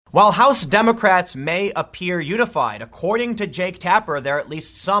While House Democrats may appear unified, according to Jake Tapper, there are at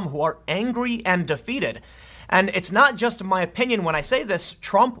least some who are angry and defeated. And it's not just my opinion when I say this.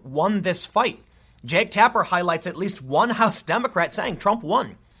 Trump won this fight. Jake Tapper highlights at least one House Democrat saying Trump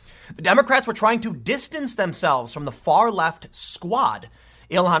won. The Democrats were trying to distance themselves from the far left squad.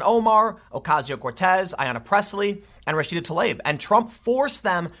 Ilhan Omar, Ocasio-Cortez, Ayanna Pressley, and Rashida Tlaib. And Trump forced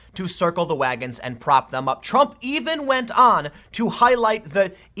them to circle the wagons and prop them up. Trump even went on to highlight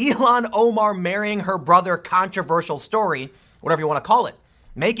the Ilhan Omar marrying her brother controversial story, whatever you want to call it,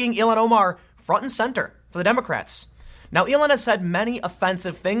 making Ilhan Omar front and center for the Democrats. Now, Ilhan has said many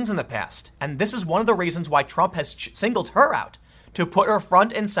offensive things in the past, and this is one of the reasons why Trump has singled her out to put her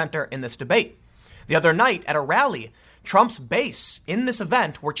front and center in this debate. The other night at a rally, Trump's base in this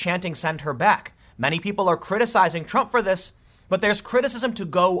event were chanting "send her back." Many people are criticizing Trump for this, but there's criticism to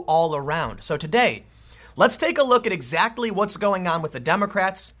go all around. So today, let's take a look at exactly what's going on with the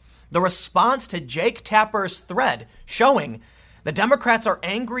Democrats, the response to Jake Tapper's thread showing the Democrats are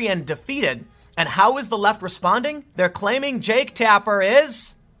angry and defeated, and how is the left responding? They're claiming Jake Tapper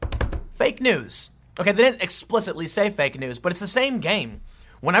is fake news. Okay, they didn't explicitly say fake news, but it's the same game.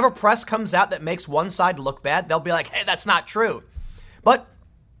 Whenever press comes out that makes one side look bad, they'll be like, hey, that's not true. But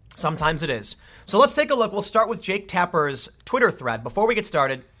sometimes it is. So let's take a look. We'll start with Jake Tapper's Twitter thread. Before we get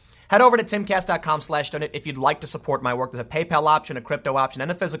started, head over to timcast.com/donate if you'd like to support my work. There's a PayPal option, a crypto option, and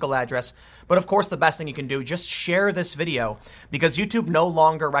a physical address. But of course, the best thing you can do, just share this video because YouTube no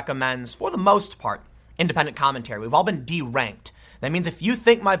longer recommends, for the most part, independent commentary. We've all been deranked. That means if you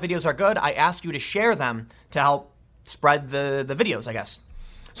think my videos are good, I ask you to share them to help spread the videos, I guess.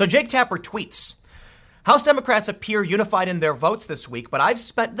 So Jake Tapper tweets, House Democrats appear unified in their votes this week, but I've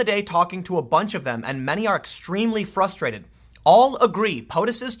spent the day talking to a bunch of them, and many are extremely frustrated. All agree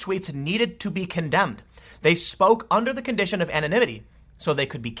POTUS's tweets needed to be condemned. They spoke under the condition of anonymity, so they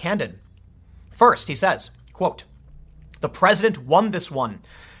could be candid. First, he says, quote, the president won this one,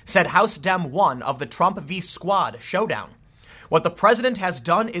 said House Dem 1 of the Trump v. Squad showdown. What the president has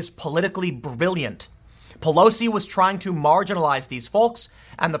done is politically brilliant. Pelosi was trying to marginalize these folks,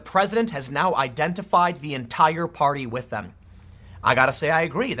 and the president has now identified the entire party with them. I gotta say, I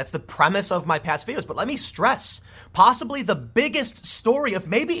agree. That's the premise of my past videos. But let me stress, possibly the biggest story of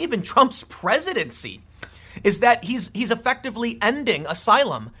maybe even Trump's presidency is that he's effectively ending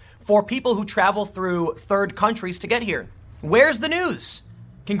asylum for people who travel through third countries to get here. Where's the news?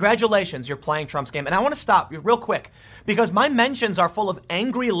 Congratulations, you're playing Trump's game. And I want to stop real quick because my mentions are full of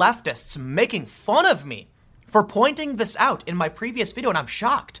angry leftists making fun of me for pointing this out in my previous video, and I'm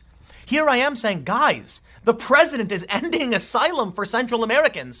shocked. Here I am saying, guys, the president is ending asylum for Central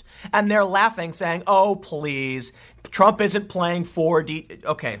Americans, and they're laughing, saying, oh, please, Trump isn't playing 4D.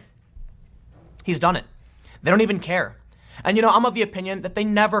 Okay, he's done it. They don't even care. And, you know, I'm of the opinion that they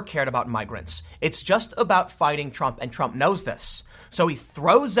never cared about migrants. It's just about fighting Trump, and Trump knows this. So he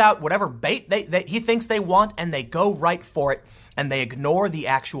throws out whatever bait he thinks they want, and they go right for it, and they ignore the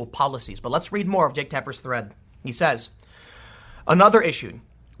actual policies. But let's read more of Jake Tapper's thread. He says, another issue.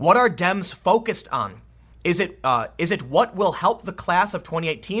 What are Dems focused on? Is it what will help the class of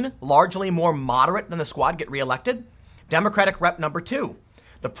 2018, largely more moderate than the squad, get reelected? Democratic Rep number 2.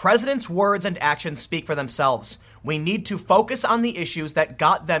 The president's words and actions speak for themselves. We need to focus on the issues that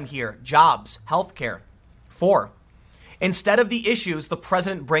got them here. Jobs, healthcare. 4. Instead of the issues the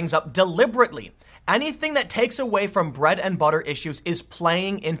president brings up deliberately, anything that takes away from bread and butter issues is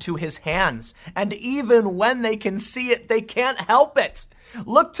playing into his hands. And even when they can see it, they can't help it.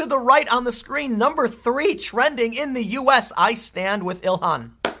 Look to the right on the screen. Number 3 trending in the U.S. I stand with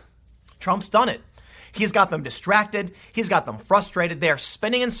Ilhan. Trump's done it. He's got them distracted. He's got them frustrated. They are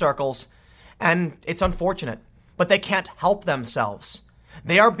spinning in circles. And it's unfortunate. But they can't help themselves.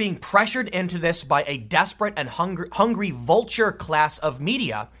 They are being pressured into this by a desperate and hungry vulture class of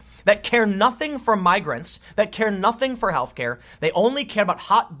media that care nothing for migrants, that care nothing for healthcare. They only care about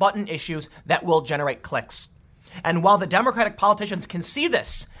hot button issues that will generate clicks. And while the Democratic politicians can see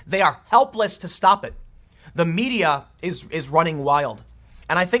this, they are helpless to stop it. The media is running wild.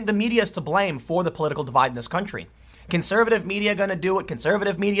 And I think the media is to blame for the political divide in this country. Conservative media going to do what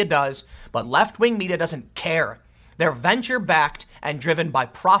conservative media does, but left-wing media doesn't care. They're venture-backed and driven by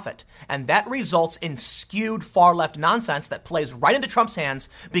profit. And that results in skewed far-left nonsense that plays right into Trump's hands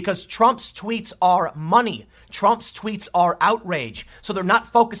because Trump's tweets are money. Trump's tweets are outrage. So they're not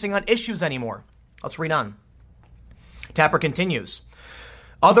focusing on issues anymore. Let's read on. Tapper continues.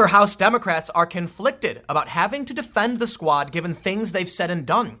 Other House Democrats are conflicted about having to defend the squad given things they've said and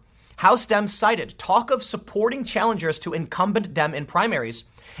done. House Dems cited talk of supporting challengers to incumbent Dem in primaries,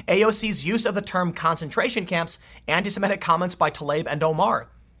 AOC's use of the term concentration camps, anti-Semitic comments by Tlaib and Omar.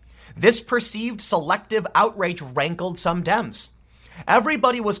 This perceived selective outrage rankled some Dems.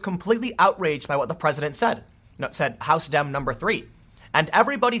 Everybody was completely outraged by what the president said. Said House Dem number 3. And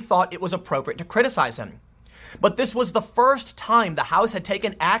everybody thought it was appropriate to criticize him. But this was the first time the House had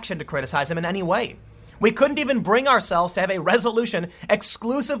taken action to criticize him in any way. We couldn't even bring ourselves to have a resolution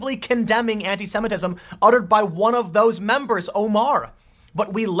exclusively condemning anti-Semitism uttered by one of those members, Omar.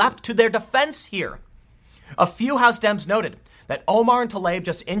 But we leapt to their defense here. A few House Dems noted that Omar and Tlaib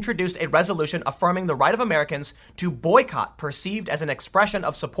just introduced a resolution affirming the right of Americans to boycott, perceived as an expression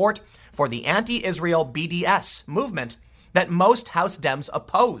of support for the anti-Israel BDS movement that most House Dems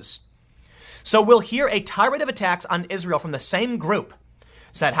oppose. So we'll hear a tirade of attacks on Israel from the same group,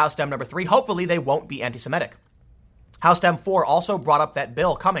 said House Dem number 3. Hopefully they won't be anti-Semitic. House Dem 4 also brought up that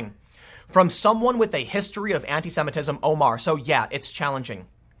bill coming from someone with a history of anti-Semitism, Omar. So yeah, it's challenging.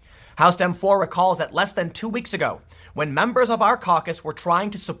 House Dem 4 recalls that less than 2 weeks ago, when members of our caucus were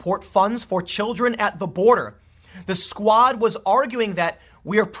trying to support funds for children at the border, the squad was arguing that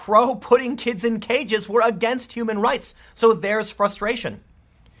we're pro putting kids in cages, we're against human rights. So there's frustration.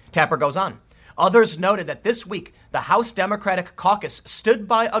 Tapper goes on. Others noted that this week, the House Democratic Caucus stood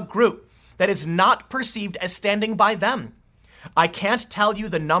by a group that is not perceived as standing by them. I can't tell you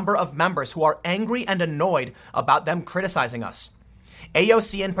the number of members who are angry and annoyed about them criticizing us.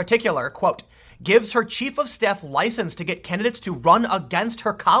 AOC in particular, quote, gives her chief of staff license to get candidates to run against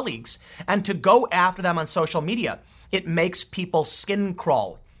her colleagues and to go after them on social media. It makes people's skin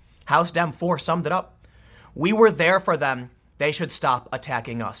crawl. House Dem 4 summed it up. We were there for them. They should stop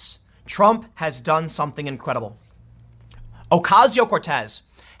attacking us. Trump has done something incredible. Ocasio-Cortez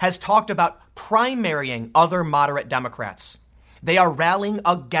has talked about primarying other moderate Democrats. They are rallying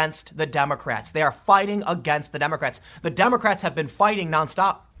against the Democrats. They are fighting against the Democrats. The Democrats have been fighting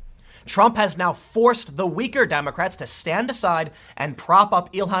nonstop. Trump has now forced the weaker Democrats to stand aside and prop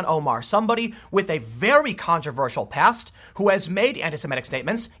up Ilhan Omar, somebody with a very controversial past who has made anti-Semitic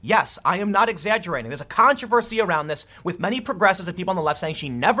statements. Yes, I am not exaggerating. There's a controversy around this with many progressives and people on the left saying she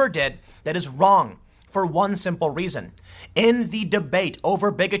never did. That is wrong for one simple reason. In the debate over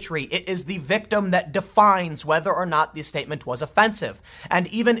bigotry, it is the victim that defines whether or not the statement was offensive. And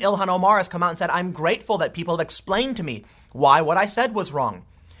even Ilhan Omar has come out and said, I'm grateful that people have explained to me why what I said was wrong.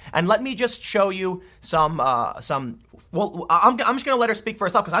 And let me just show you I'm just going to let her speak for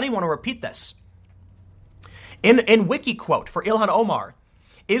herself because I don't even want to repeat this. In wiki quote for Ilhan Omar,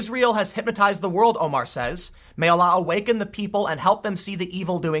 Israel has hypnotized the world, Omar says. May Allah awaken the people and help them see the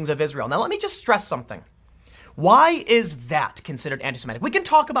evil doings of Israel. Now, let me just stress something. Why is that considered anti-Semitic? We can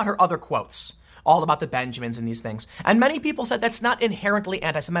talk about her other quotes, all about the Benjamins and these things. And many people said that's not inherently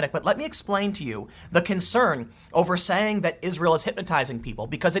anti-Semitic. But let me explain to you the concern over saying that Israel is hypnotizing people,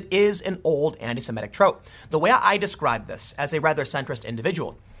 because it is an old anti-Semitic trope. The way I describe this as a rather centrist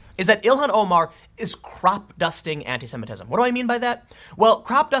individual is that Ilhan Omar is crop dusting anti-Semitism. What do I mean by that? Well,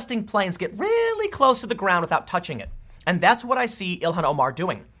 crop dusting planes get really close to the ground without touching it. And that's what I see Ilhan Omar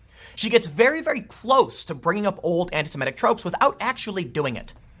doing. She gets very, very close to bringing up old anti-Semitic tropes without actually doing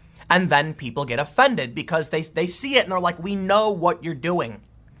it. And then people get offended because they see it and they're like, we know what you're doing.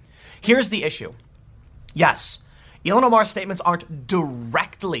 Here's the issue. Yes, Ilhan Omar's statements aren't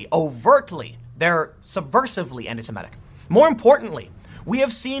directly, overtly, they're subversively anti-Semitic. More importantly, we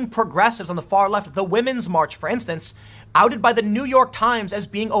have seen progressives on the far left, the Women's March, for instance, outed by the New York Times as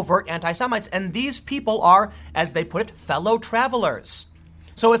being overt anti-Semites. And these people are, as they put it, fellow travelers.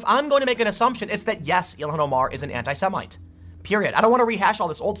 So if I'm going to make an assumption, it's that, yes, Ilhan Omar is an anti-Semite. Period. I don't want to rehash all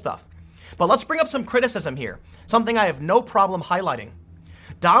this old stuff. But let's bring up some criticism here, something I have no problem highlighting.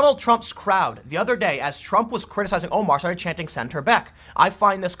 Donald Trump's crowd the other day, as Trump was criticizing Omar, started chanting, send her back. I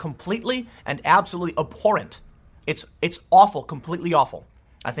find this completely and absolutely abhorrent. It's awful, completely awful.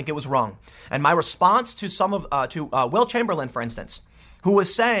 I think it was wrong. And my response to Will Chamberlain, for instance, who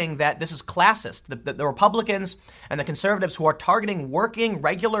was saying that this is classist, the Republicans and the conservatives who are targeting working,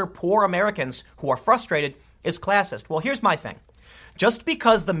 regular, poor Americans who are frustrated is classist. Well, here's my thing. Just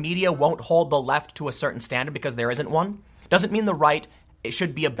because the media won't hold the left to a certain standard because there isn't one, doesn't mean the right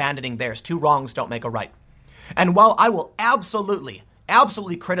should be abandoning theirs. Two wrongs don't make a right. And while I will absolutely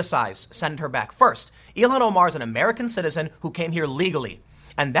criticize send her back first, Ilhan Omar is an American citizen who came here legally.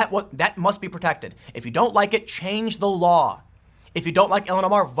 And that must be protected. If you don't like it, change the law. If you don't like Ilhan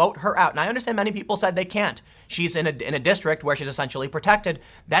Omar, vote her out. And I understand many people said they can't. She's in a district where she's essentially protected.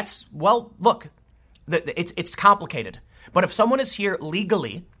 Look, it's complicated. But if someone is here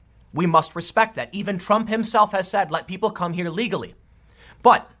legally, we must respect that. Even Trump himself has said, let people come here legally.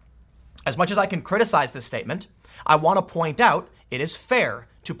 But as much as I can criticize this statement, I want to point out it is fair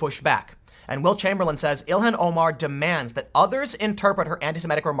to push back. And Will Chamberlain says Ilhan Omar demands that others interpret her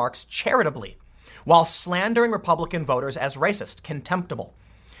anti-Semitic remarks charitably, while slandering Republican voters as racist, contemptible.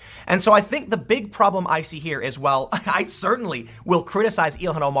 And so I think the big problem I see here is, well, I certainly will criticize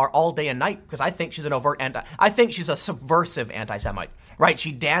Ilhan Omar all day and night because I think she's I think she's a subversive anti-Semite, right?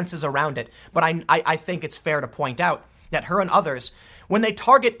 She dances around it. But I think it's fair to point out that her and others, when they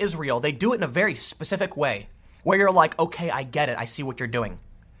target Israel, they do it in a very specific way where you're like, okay, I get it. I see what you're doing.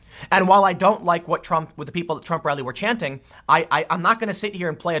 And while I don't like what the people at Trump rally were chanting, I'm not going to sit here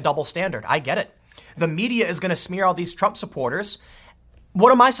and play a double standard. I get it. The media is going to smear all these Trump supporters.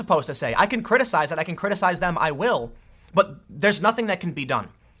 What am I supposed to say? I can criticize it. I can criticize them. I will. But there's nothing that can be done.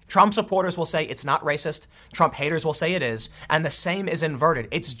 Trump supporters will say it's not racist. Trump haters will say it is. And the same is inverted.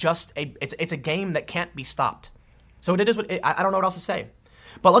 It's just it's a game that can't be stopped. So it is what I don't know what else to say.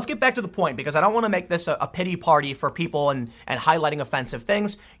 But let's get back to the point, because I don't want to make this a pity party for people and highlighting offensive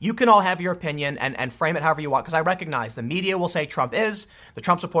things. You can all have your opinion and frame it however you want, because I recognize the media will say Trump is, the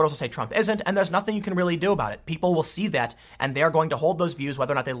Trump supporters will say Trump isn't, and there's nothing you can really do about it. People will see that, and they're going to hold those views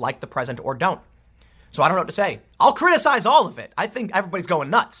whether or not they like the president or don't. So I don't know what to say. I'll criticize all of it. I think everybody's going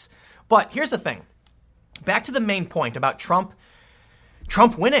nuts. But here's the thing. Back to the main point about Trump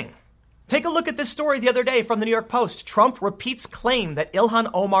winning. Take a look at this story the other day from the New York Post. Trump repeats claim that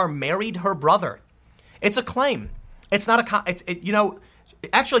Ilhan Omar married her brother. It's a claim. It's not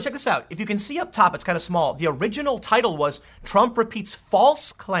actually, check this out. If you can see up top, it's kind of small. The original title was Trump repeats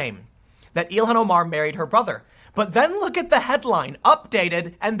false claim that Ilhan Omar married her brother. But then look at the headline,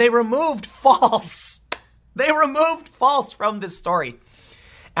 updated, and they removed false. They removed false from this story.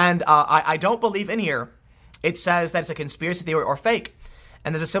 And I don't believe in here it says that it's a conspiracy theory or fake.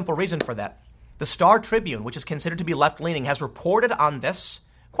 And there's a simple reason for that. The Star Tribune, which is considered to be left-leaning, has reported on this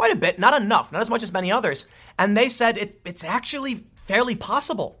quite a bit, not enough, not as much as many others. And they said it's actually fairly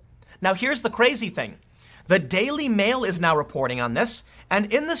possible. Now, here's the crazy thing. The Daily Mail is now reporting on this.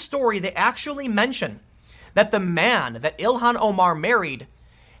 And in the story, they actually mention that the man that Ilhan Omar married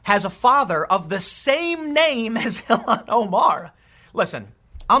has a father of the same name as Ilhan Omar. Listen,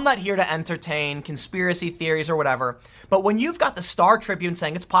 I'm not here to entertain conspiracy theories or whatever, but when you've got the Star Tribune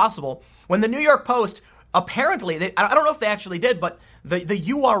saying it's possible, when the New York Post apparently, I don't know if they actually did, but the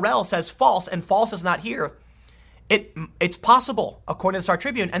URL says false and false is not here, it's possible, according to the Star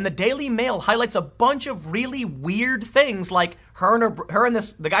Tribune. And the Daily Mail highlights a bunch of really weird things, like her and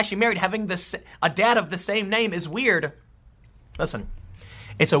the guy she married having a dad of the same name is weird. Listen,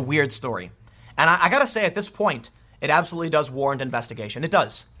 it's a weird story. And I gotta say, at this point, it absolutely does warrant investigation. It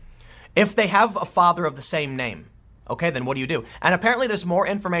does. If they have a father of the same name, okay, then what do you do? And apparently there's more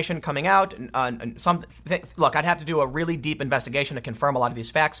information coming out. Look, I'd have to do a really deep investigation to confirm a lot of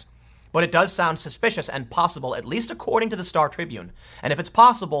these facts, but it does sound suspicious and possible, at least according to the Star Tribune. And if it's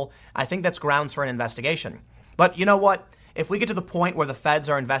possible, I think that's grounds for an investigation. But you know what? If we get to the point where the feds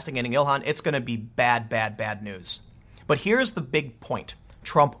are investigating Ilhan, it's going to be bad, bad, bad news. But here's the big point.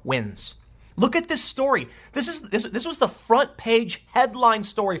 Trump wins. Look at this story. This was the front page headline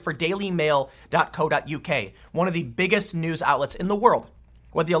story for dailymail.co.uk, one of the biggest news outlets in the world.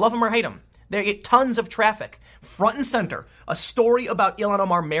 Whether you love them or hate them, they get tons of traffic. Front and center, a story about Ilhan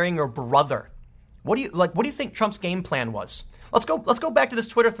Omar marrying her brother. What do you think Trump's game plan was? Let's go back to this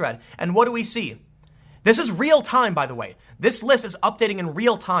Twitter thread, and what do we see? This is real time, by the way. This list is updating in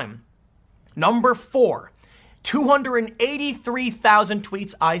real time. Number 4. 283,000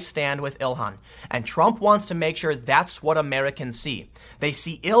 tweets I stand with Ilhan. And Trump wants to make sure that's what Americans see. They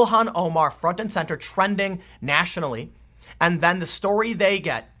see Ilhan Omar front and center trending nationally. And then the story they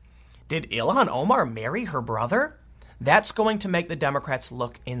get, did Ilhan Omar marry her brother? That's going to make the Democrats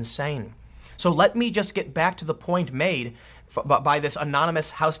look insane. So let me just get back to the point made by this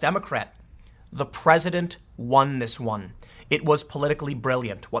anonymous House Democrat. The president won this one. It was politically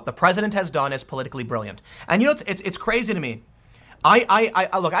brilliant. What the president has done is politically brilliant. And you know, it's crazy to me.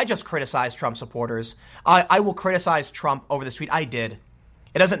 I just criticized Trump supporters. I will criticize Trump over this tweet. I did.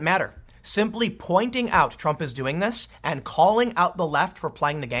 It doesn't matter. Simply pointing out Trump is doing this and calling out the left for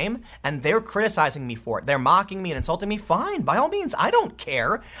playing the game, and they're criticizing me for it. They're mocking me and insulting me. Fine, by all means, I don't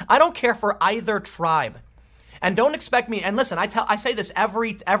care. I don't care for either tribe. And don't expect me. And listen, I say this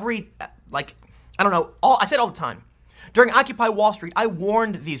every like, I don't know. I say it all the time. During Occupy Wall Street, I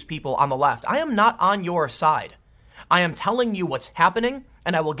warned these people on the left. I am not on your side. I am telling you what's happening,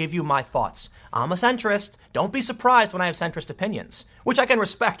 and I will give you my thoughts. I'm a centrist. Don't be surprised when I have centrist opinions, which I can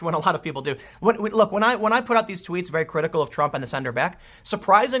respect when a lot of people do. When I put out these tweets very critical of Trump and the sender back,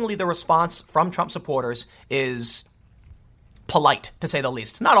 surprisingly, the response from Trump supporters is polite, to say the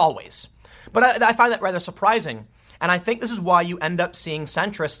least. Not always. But I find that rather surprising. And I think this is why you end up seeing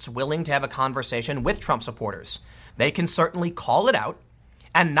centrists willing to have a conversation with Trump supporters. They can certainly call it out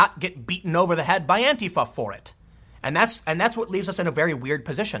and not get beaten over the head by Antifa for it. And that's what leaves us in a very weird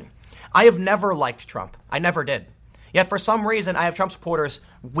position. I have never liked Trump. I never did. Yet for some reason, I have Trump supporters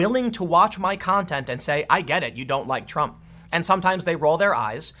willing to watch my content and say, I get it, you don't like Trump. And sometimes they roll their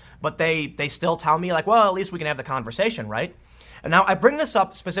eyes, but they still tell me like, well, at least we can have the conversation, right? And now I bring this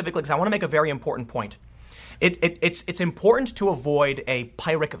up specifically because I want to make a very important point. It's important to avoid a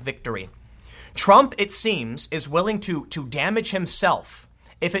Pyrrhic victory. Trump, it seems, is willing to damage himself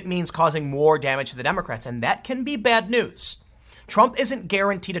if it means causing more damage to the Democrats, and that can be bad news. Trump isn't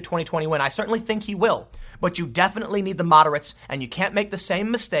guaranteed a 2020 win. I certainly think he will, but you definitely need the moderates, and you can't make the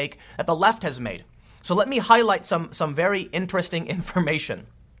same mistake that the left has made. So let me highlight some very interesting information,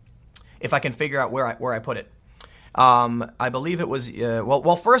 if I can figure out where I put it. I believe it was,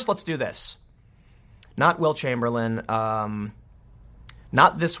 well, first let's do this. Not Will Chamberlain,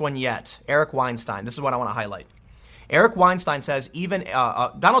 not this one yet. Eric Weinstein. This is what I want to highlight. Eric Weinstein says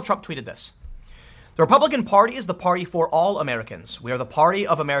Donald Trump tweeted this. The Republican Party is the party for all Americans. We are the party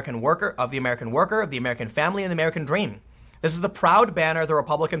of the American worker, of the American family, and the American dream. This is the proud banner the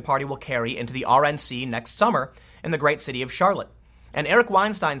Republican Party will carry into the RNC next summer in the great city of Charlotte. And Eric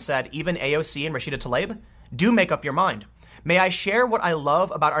Weinstein said, even AOC and Rashida Tlaib, do make up your mind. May I share what I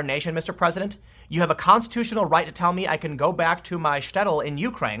love about our nation, Mr. President? You have a constitutional right to tell me I can go back to my shtetl in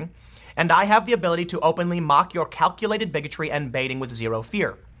Ukraine, and I have the ability to openly mock your calculated bigotry and baiting with zero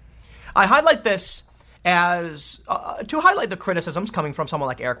fear. I highlight this as to highlight the criticisms coming from someone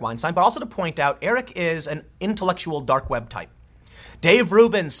like Eric Weinstein, but also to point out Eric is an intellectual dark web type. Dave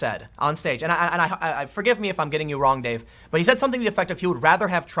Rubin said on stage, and I forgive me if I'm getting you wrong, Dave, but he said something to the effect of he would rather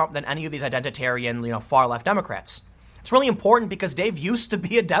have Trump than any of these identitarian, far left Democrats. It's really important because Dave used to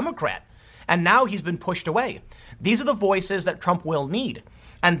be a Democrat, and now he's been pushed away. These are the voices that Trump will need.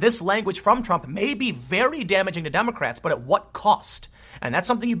 And this language from Trump may be very damaging to Democrats, but at what cost? And that's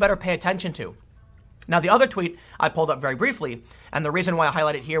something you better pay attention to. Now, the other tweet I pulled up very briefly, and the reason why I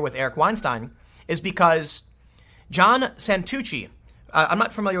highlight it here with Eric Weinstein is because John Santucci, I'm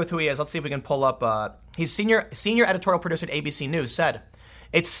not familiar with who he is. Let's see if we can pull up. He's senior editorial producer at ABC News, said,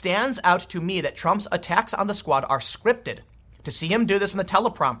 "It stands out to me that Trump's attacks on the squad are scripted. To see him do this from the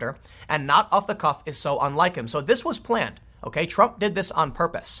teleprompter and not off the cuff is so unlike him." So this was planned. Okay, Trump did this on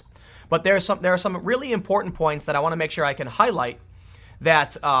purpose. But there are some really important points that I want to make sure I can highlight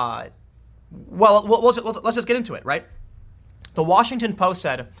that, let's just get into it, right? The Washington Post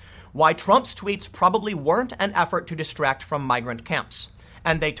said, why Trump's tweets probably weren't an effort to distract from migrant camps.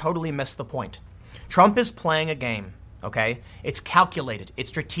 And they totally missed the point. Trump is playing a game, okay? It's calculated, it's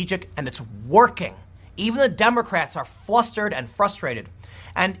strategic, and it's working. Even the Democrats are flustered and frustrated.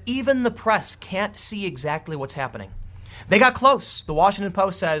 And even the press can't see exactly what's happening. They got close. The Washington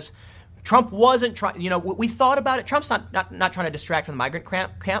Post says Trump wasn't trying, we thought about it. Trump's not trying to distract from the migrant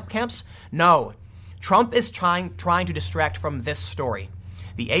camps. No, Trump is trying to distract from this story.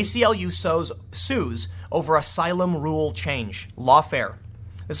 The ACLU sues over asylum rule change. Lawfare.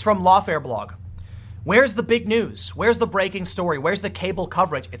 This is from Lawfare blog. Where's the big news? Where's the breaking story? Where's the cable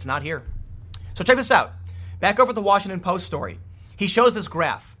coverage? It's not here. So check this out. Back over at the Washington Post story. He shows this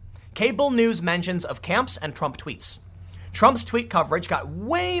graph. Cable news mentions of camps and Trump tweets. Trump's tweet coverage got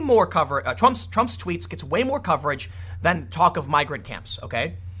way more coverage. Trump's tweets gets way more coverage than talk of migrant camps,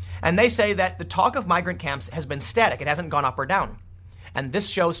 okay? And they say that the talk of migrant camps has been static. It hasn't gone up or down. And this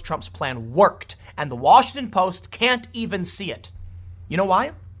shows Trump's plan worked. And the Washington Post can't even see it. You know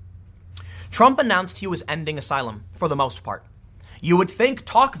why? Trump announced he was ending asylum for the most part. You would think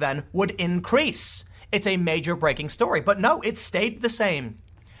talk then would increase. It's a major breaking story. But no, it stayed the same.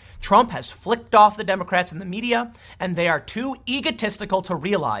 Trump has flicked off the Democrats in the media, and they are too egotistical to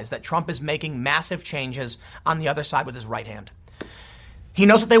realize that Trump is making massive changes on the other side with his right hand. He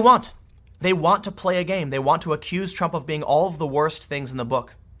knows what they want. They want to play a game. They want to accuse Trump of being all of the worst things in the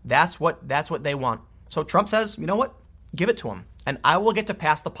book. That's what they want. So Trump says, you know what? Give it to him. And I will get to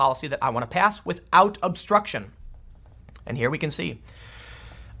pass the policy that I want to pass without obstruction. And here we can see.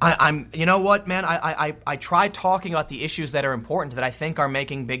 You know what, man? I try talking about the issues that are important that I think are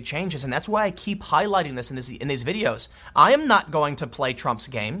making big changes, and that's why I keep highlighting this in these videos. I am not going to play Trump's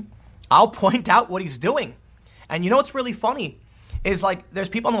game. I'll point out what he's doing. And you know what's really funny is there's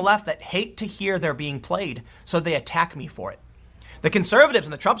people on the left that hate to hear they're being played, so they attack me for it. The conservatives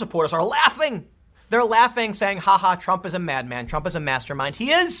and the Trump supporters are laughing. They're laughing, saying, haha, Trump is a madman. Trump is a mastermind.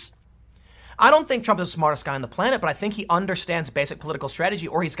 He is. I don't think Trump is the smartest guy on the planet, but I think he understands basic political strategy,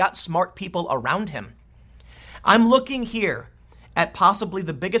 or he's got smart people around him. I'm looking here at possibly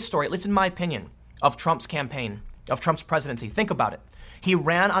the biggest story, at least in my opinion, of Trump's campaign. of Trump's presidency. Think about it. He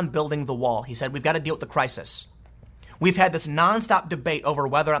ran on building the wall. He said, we've got to deal with the crisis. We've had this nonstop debate over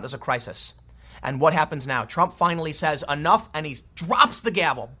whether or not there's a crisis. And what happens now? Trump finally says enough, and he drops the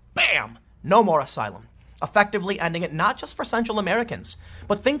gavel. Bam! No more asylum. Effectively ending it not just for Central Americans,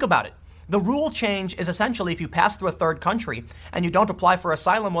 but think about it. The rule change is essentially if you pass through a third country and you don't apply for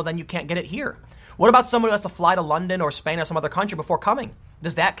asylum, well, then you can't get it here. What about someone who has to fly to London or Spain or some other country before coming?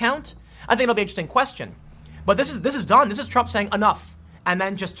 Does that count? I think it'll be an interesting question. But this is done. This is Trump saying enough, and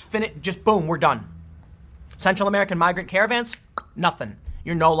then just boom, we're done. Central American migrant caravans, nothing.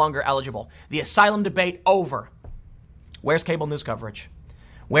 You're no longer eligible. The asylum debate over. Where's cable news coverage?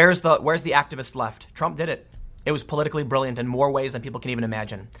 Where's the activist left? Trump did it. It was politically brilliant in more ways than people can even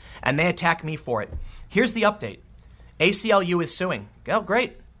imagine. And they attack me for it. Here's the update. ACLU is suing. Oh,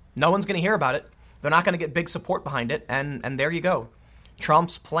 great. No one's going to hear about it. They're not going to get big support behind it. And there you go.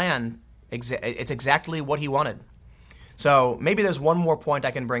 Trump's plan, it's exactly what he wanted. So maybe there's one more point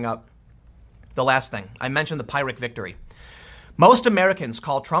I can bring up. The last thing. I mentioned the Pyrrhic victory. Most Americans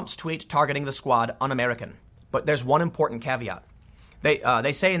call Trump's tweet targeting the squad un-American. But there's one important caveat.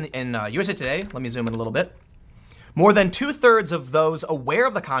 They say in USA Today, let me zoom in a little bit, more than 2/3 of those aware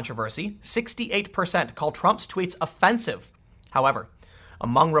of the controversy, 68%, call Trump's tweets offensive. However,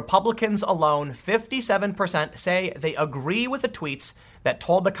 among Republicans alone, 57% say they agree with the tweets that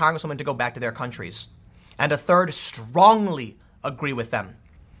told the congresswoman to go back to their countries. And a third strongly agree with them.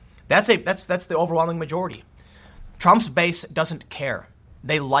 That's the overwhelming majority. Trump's base doesn't care.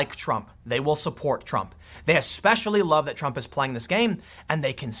 They like Trump. They will support Trump. They especially love that Trump is playing this game, and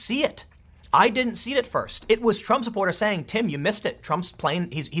they can see it. I didn't see it at first. It was Trump supporters saying, Tim, you missed it. Trump's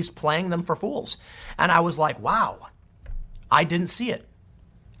playing, he's playing them for fools. And I was like, wow, I didn't see it.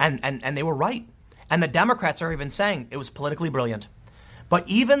 And they were right. And the Democrats are even saying it was politically brilliant. But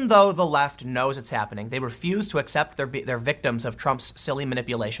even though the left knows it's happening, they refuse to accept they're victims of Trump's silly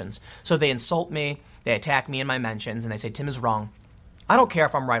manipulations. So they insult me, they attack me in my mentions, and they say Tim is wrong. I don't care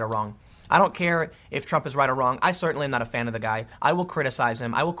if I'm right or wrong. I don't care if Trump is right or wrong. I certainly am not a fan of the guy. I will criticize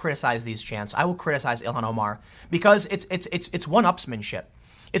him. I will criticize these chants. I will criticize Ilhan Omar because it's one-upsmanship.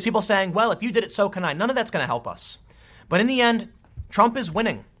 It's people saying, well, if you did it, so can I. None of that's going to help us. But in the end, Trump is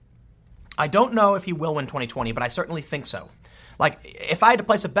winning. I don't know if he will win 2020, but I certainly think so. Like, if I had to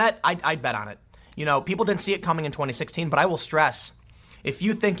place a bet, I'd bet on it. You know, people didn't see it coming in 2016, but I will stress, if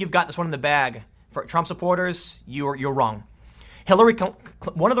you think you've got this one in the bag for Trump supporters, you're wrong.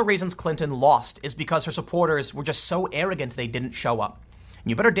 One of the reasons Clinton lost is because her supporters were just so arrogant they didn't show up. And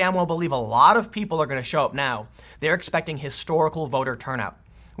you better damn well believe a lot of people are going to show up now. They're expecting historical voter turnout.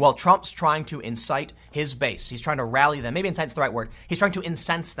 Well, Trump's trying to incite his base. He's trying to rally them. Maybe incite's the right word. He's trying to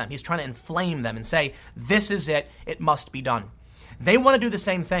incense them. He's trying to inflame them and say, this is it. It must be done. They want to do the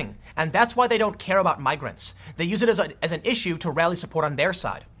same thing. And that's why they don't care about migrants. They use it as an issue to rally support on their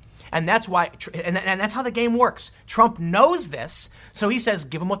side. And that's why, and that's how the game works. Trump knows this, so he says,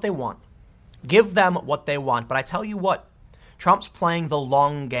 give them what they want. Give them what they want. But I tell you what, Trump's playing the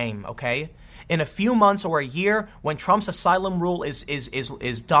long game, okay? In a few months or a year, when Trump's asylum rule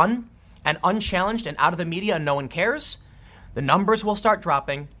is done and unchallenged and out of the media and no one cares, the numbers will start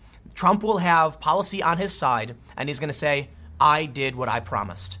dropping. Trump will have policy on his side, and he's going to say, I did what I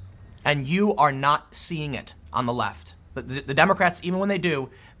promised. And you are not seeing it on the left. The Democrats, even when they do,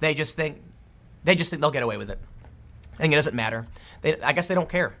 they just think they'll get away with it. I think it doesn't matter. I guess they don't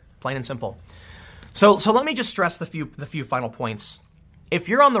care, plain and simple. So let me just stress the few final points. If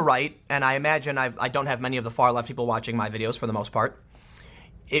you're on the right, and I imagine I don't have many of the far left people watching my videos for the most part,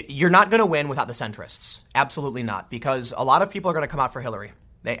 you're not going to win without the centrists. Absolutely not, because a lot of people are going to come out for Hillary.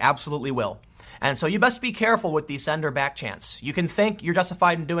 They absolutely will. And so you best be careful with these send her back chants. You can think you're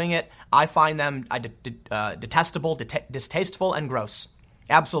justified in doing it. I find them detestable, distasteful, and gross.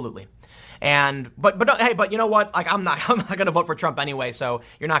 Absolutely. But you know what? Like I'm not going to vote for Trump anyway. So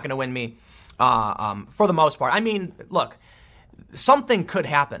you're not going to win me for the most part. I mean, look, something could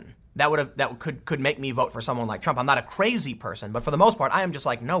happen that could make me vote for someone like Trump. I'm not a crazy person, but for the most part, I am just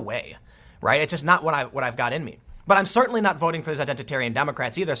like, no way, right? It's just not what I've got in me. But I'm certainly not voting for these identitarian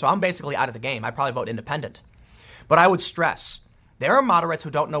Democrats either, so I'm basically out of the game. I'd probably vote independent. But I would stress, there are moderates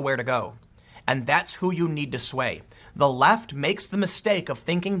who don't know where to go, and that's who you need to sway. The left makes the mistake of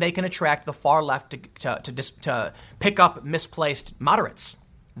thinking they can attract the far left to pick up misplaced moderates.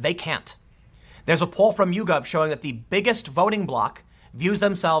 They can't. There's a poll from YouGov showing that the biggest voting bloc views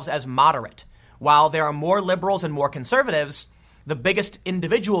themselves as moderate. While there are more liberals and more conservatives, the biggest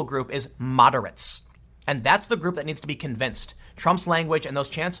individual group is moderates. And that's the group that needs to be convinced. Trump's language and those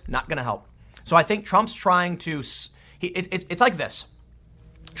chants, not going to help. So I think Trump's trying to, it's like this.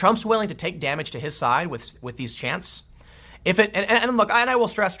 Trump's willing to take damage to his side with these chants. If it and look, and I will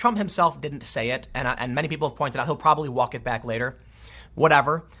stress, Trump himself didn't say it, and many people have pointed out he'll probably walk it back later.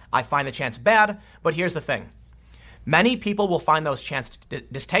 Whatever. I find the chants bad, but here's the thing. Many people will find those chants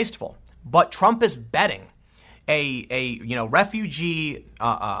distasteful, but Trump is betting a refugee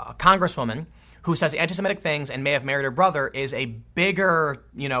congresswoman who says anti-Semitic things and may have married her brother is a bigger,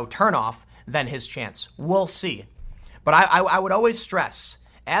 turnoff than his chants. We'll see. But I would always stress,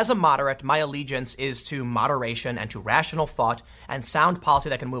 as a moderate, my allegiance is to moderation and to rational thought and sound policy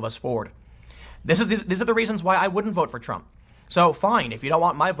that can move us forward. These are the reasons why I wouldn't vote for Trump. So fine, if you don't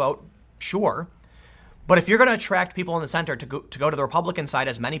want my vote, sure. But if you're going to attract people in the center to go to the Republican side,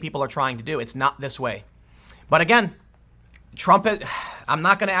 as many people are trying to do, it's not this way. But again, Trump, I'm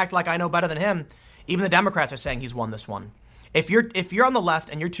not going to act like I know better than him. Even the Democrats are saying he's won this one. If you're on the left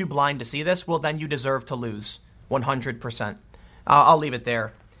and you're too blind to see this, well, then you deserve to lose 100%. I'll leave it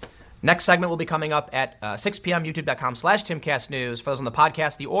there. Next segment will be coming up at 6 p.m. youtube.com/TimCastNews. For those on the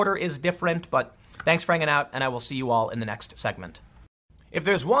podcast, the order is different, but thanks for hanging out, and I will see you all in the next segment. If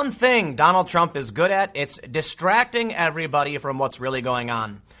there's one thing Donald Trump is good at, it's distracting everybody from what's really going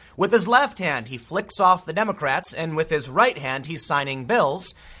on. With his left hand, he flicks off the Democrats, and with his right hand, he's signing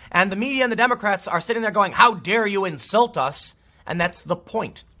bills. And the media and the Democrats are sitting there going, how dare you insult us? And that's the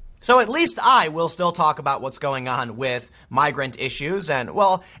point. So at least I will still talk about what's going on with migrant issues. And,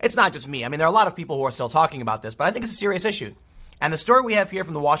 well, it's not just me. I mean, there are a lot of people who are still talking about this, but I think it's a serious issue. And the story we have here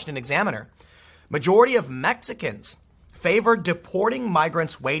from the Washington Examiner, majority of Mexicans favor deporting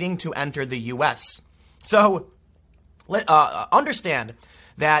migrants waiting to enter the U.S. So understand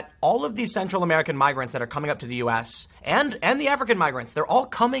that all of these Central American migrants that are coming up to the U.S. and the African migrants, they're all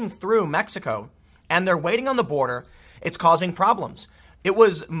coming through Mexico, and they're waiting on the border. It's causing problems. It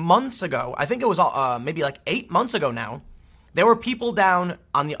was months ago. I think it was maybe like 8 months ago now. There were people down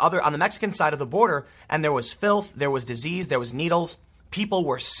on the Mexican side of the border, and there was filth, there was disease, there was needles. People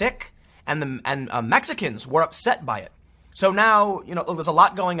were sick, and Mexicans were upset by it. So now, there's a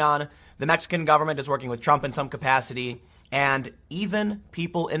lot going on. The Mexican government is working with Trump in some capacity, and even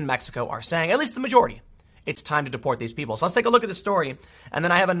people in Mexico are saying, at least the majority, it's time to deport these people. So let's take a look at the story. And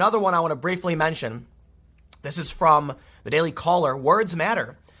then I have another one I want to briefly mention. This is from the Daily Caller. Words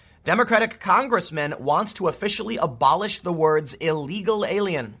matter. Democratic congressman wants to officially abolish the words illegal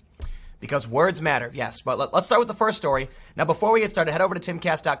alien. Because words matter, yes. But let's start with the first story. Now, before we get started, head over to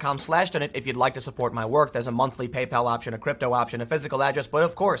timcast.com/donate if you'd like to support my work. There's a monthly PayPal option, a crypto option, a physical address. But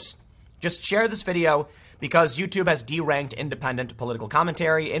of course, just share this video because YouTube has deranked independent political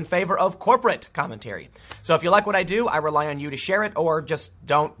commentary in favor of corporate commentary. So if you like what I do, I rely on you to share it, or just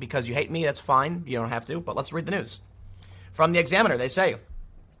don't because you hate me. That's fine. You don't have to. But let's read the news. From the Examiner, they say,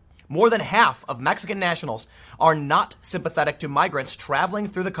 more than half of Mexican nationals are not sympathetic to migrants traveling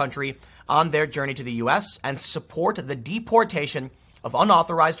through the country on their journey to the U.S. and support the deportation of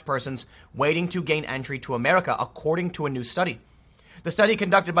unauthorized persons waiting to gain entry to America, according to a new study. The study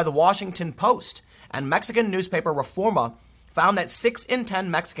conducted by the Washington Post and Mexican newspaper Reforma found that 6 in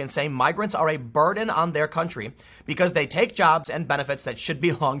 10 Mexicans say migrants are a burden on their country because they take jobs and benefits that should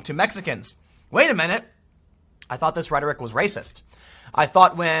belong to Mexicans. Wait a minute. I thought this rhetoric was racist. I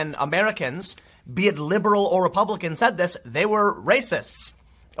thought when Americans, be it liberal or Republican, said this, they were racists.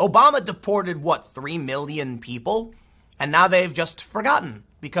 Obama deported, 3 million people? And now they've just forgotten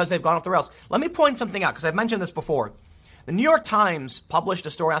because they've gone off the rails. Let me point something out because I've mentioned this before. The New York Times published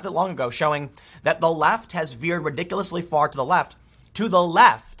a story not that long ago showing that the left has veered ridiculously far to the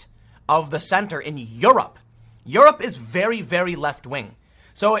left of the center in Europe. Europe is very, very left-wing.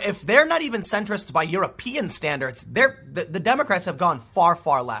 So if they're not even centrists by European standards, the Democrats have gone far,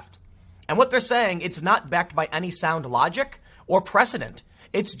 far left. And what they're saying, it's not backed by any sound logic or precedent.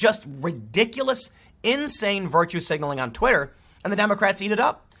 It's just ridiculous, insane virtue signaling on Twitter, and the Democrats eat it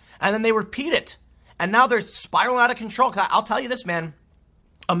up. And then they repeat it. And now they're spiraling out of control. I'll tell you this, man.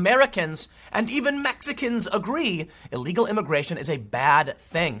 Americans and even Mexicans agree illegal immigration is a bad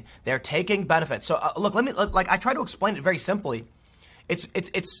thing. They're taking benefits. So look, I try to explain it very simply.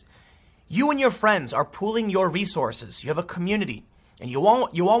 It's you and your friends are pooling your resources. You have a community, and you all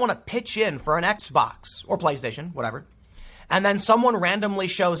want to pitch in for an Xbox or PlayStation, whatever. And then someone randomly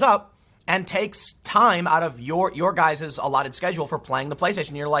shows up and takes time out of your guys' allotted schedule for playing the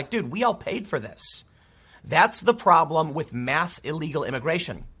PlayStation. You're like, dude, we all paid for this. That's the problem with mass illegal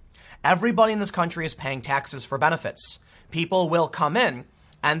immigration. Everybody in this country is paying taxes for benefits. People will come in,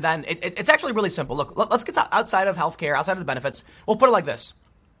 and then it's actually really simple. Look, let's get outside of healthcare, outside of the benefits. We'll put it like this.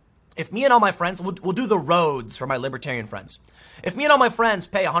 If me and all my friends, we'll do the roads for my libertarian friends. If me and all my friends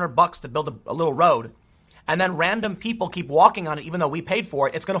pay $100 to build a little road, and then random people keep walking on it even though we paid for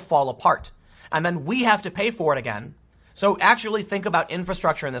it, it's going to fall apart. And then we have to pay for it again. So actually think about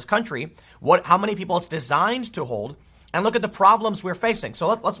infrastructure in this country, how many people it's designed to hold, and look at the problems we're facing. So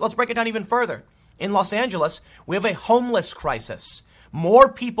let's break it down even further. In Los Angeles, we have a homeless crisis.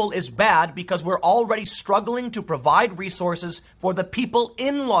 More people is bad because we're already struggling to provide resources for the people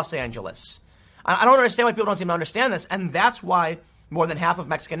in Los Angeles. I don't understand why people don't seem to understand this, and that's why more than half of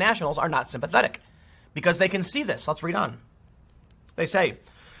Mexican nationals are not sympathetic, because they can see this. Let's read on. They say,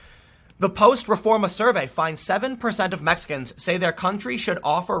 the Post-Reforma survey finds 7% of Mexicans say their country should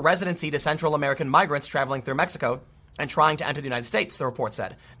offer residency to Central American migrants traveling through Mexico and trying to enter the United States, the report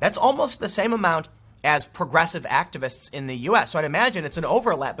said. That's almost the same amount as progressive activists in the U.S. So I'd imagine it's an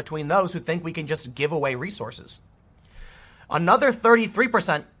overlap between those who think we can just give away resources. Another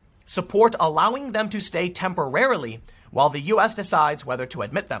 33% support allowing them to stay temporarily while the U.S. decides whether to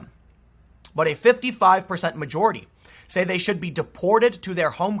admit them. But a 55% majority say they should be deported to their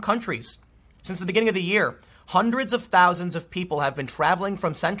home countries. Since the beginning of the year, hundreds of thousands of people have been traveling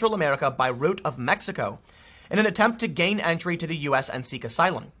from Central America by route of Mexico in an attempt to gain entry to the U.S. and seek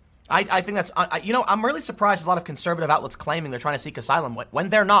asylum. I think that's, I'm really surprised a lot of conservative outlets claiming they're trying to seek asylum when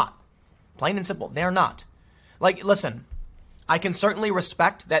they're not. Plain and simple, they're not. Like, listen, I can certainly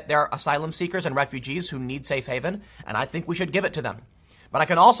respect that there are asylum seekers and refugees who need safe haven, and I think we should give it to them. But I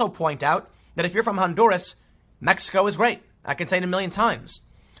can also point out that if you're from Honduras, Mexico is great. I can say it a million times.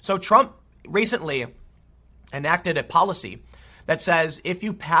 So Trump recently enacted a policy that says if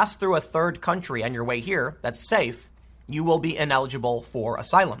you pass through a third country on your way here that's safe, you will be ineligible for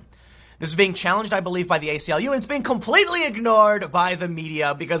asylum. This is being challenged, I believe, by the ACLU, and it's being completely ignored by the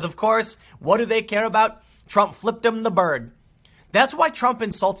media because, of course, what do they care about? Trump flipped him the bird. That's why Trump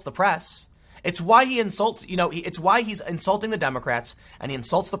insults the press. It's why he insults, it's why he's insulting the Democrats and he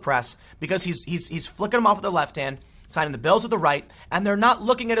insults the press because he's flicking them off with the left hand, signing the bills with the right, and they're not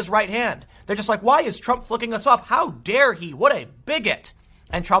looking at his right hand. They're just like, why is Trump flicking us off? How dare he? What a bigot.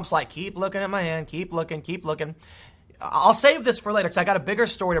 And Trump's like, keep looking at my hand, keep looking, keep looking. I'll save this for later because I got a bigger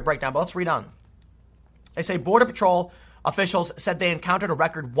story to break down, but let's read on. They say Border Patrol officials said they encountered a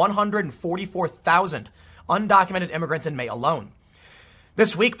record 144,000 undocumented immigrants in May alone.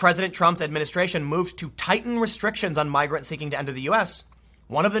 This week, President Trump's administration moved to tighten restrictions on migrants seeking to enter the U.S.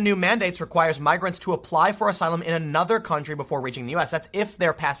 One of the new mandates requires migrants to apply for asylum in another country before reaching the U.S. That's if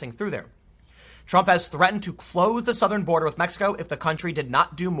they're passing through there. Trump has threatened to close the southern border with Mexico if the country did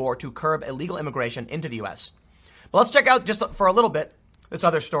not do more to curb illegal immigration into the U.S. But let's check out just for a little bit this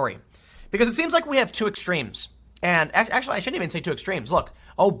other story, because it seems like we have two extremes. And actually, I shouldn't even say two extremes. Look,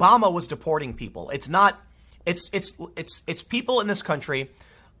 Obama was deporting people. It's not. It's people in this country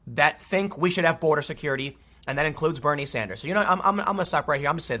that think we should have border security, and that includes Bernie Sanders. So, I'm going to stop right here.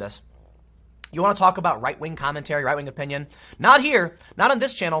 I'm going to say this. You want to talk about right-wing commentary, right-wing opinion? Not here, not on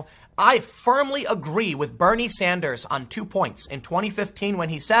this channel. I firmly agree with Bernie Sanders on 2 points. In 2015, when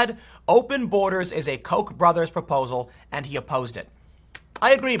he said open borders is a Koch brothers proposal, and he opposed it.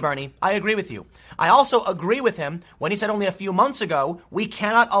 I agree, Bernie. I agree with you. I also agree with him when he said only a few months ago, we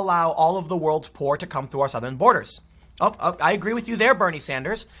cannot allow all of the world's poor to come through our southern borders. I agree with you there, Bernie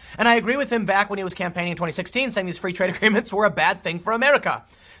Sanders. And I agree with him back when he was campaigning in 2016, saying these free trade agreements were a bad thing for America.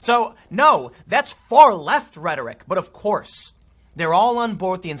 So, no, that's far left rhetoric. But of course, they're all on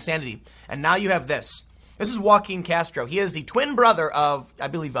board with the insanity. And now you have this. This is Joaquin Castro. He is the twin brother of, I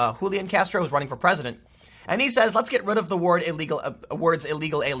believe, Julian Castro, who's running for president. And he says, let's get rid of the words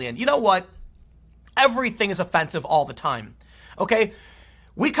illegal alien. You know what? Everything is offensive all the time. Okay?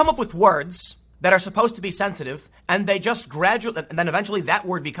 We come up with words that are supposed to be sensitive, and they just gradually, and then eventually that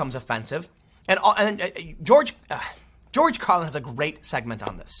word becomes offensive. And George Carlin has a great segment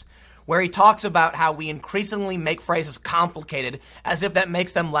on this, where he talks about how we increasingly make phrases complicated as if that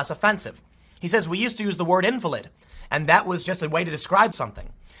makes them less offensive. He says we used to use the word invalid, and that was just a way to describe something.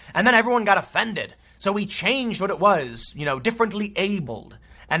 And then everyone got offended. So we changed what it was, differently abled.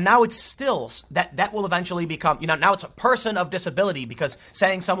 And now it's still, that will eventually become, now it's a person of disability because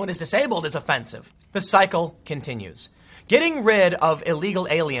saying someone is disabled is offensive. The cycle continues. Getting rid of illegal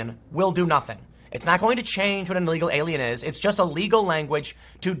alien will do nothing. It's not going to change what an illegal alien is. It's just a legal language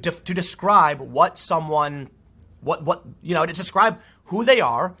to describe what someone, to describe who they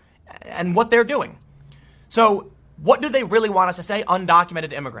are and what they're doing. So what do they really want us to say?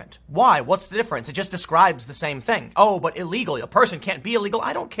 Undocumented immigrant. Why? What's the difference? It just describes the same thing. Oh, but illegal. A person can't be illegal.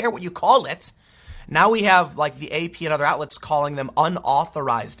 I don't care what you call it. Now we have like the AP and other outlets calling them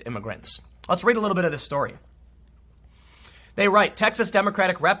unauthorized immigrants. Let's read a little bit of this story. They write, Texas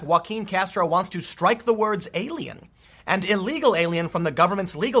Democratic Rep. Joaquin Castro wants to strike the words alien and illegal alien from the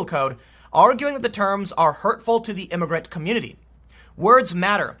government's legal code, arguing that the terms are hurtful to the immigrant community. Words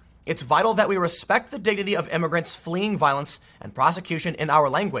matter. It's vital that we respect the dignity of immigrants fleeing violence and prosecution in our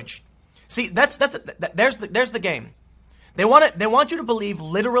language. See, there's the game. They want you to believe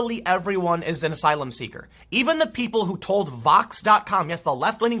literally everyone is an asylum seeker. Even the people who told Vox.com, yes, the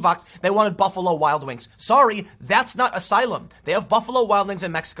left-leaning Vox, they wanted Buffalo Wild Wings. Sorry, that's not asylum. They have Buffalo Wild Wings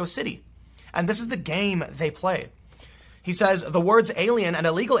in Mexico City. And this is the game they play. He says, the words alien and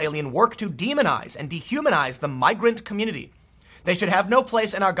illegal alien work to demonize and dehumanize the migrant community. They should have no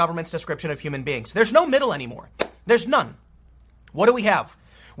place in our government's description of human beings. There's no middle anymore. There's none. What do we have?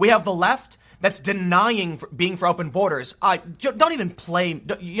 We have the left that's denying being for open borders. Don't even play.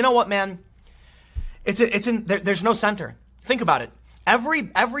 You know what, man? There's no center. Think about it.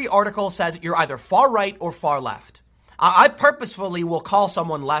 Every article says you're either far right or far left. I purposefully will call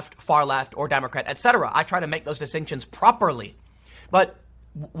someone left, far left, or Democrat, etc. I try to make those distinctions properly. But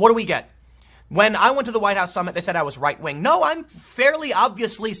what do we get? When I went to the White House summit, they said I was right-wing. No, I'm fairly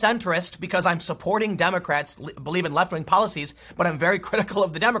obviously centrist because I'm supporting Democrats, believe in left-wing policies, but I'm very critical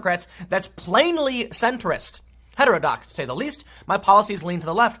of the Democrats. That's plainly centrist. Heterodox, to say the least. My policies lean to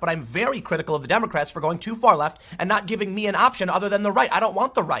the left, but I'm very critical of the Democrats for going too far left and not giving me an option other than the right. I don't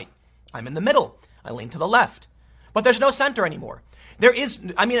want the right. I'm in the middle. I lean to the left. But there's no center anymore. There is,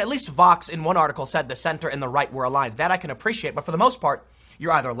 at least Vox in one article said the center and the right were aligned. That I can appreciate, but for the most part,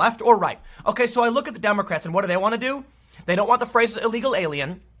 you're either left or right. Okay, so I look at the Democrats, and what do they want to do? They don't want the phrase illegal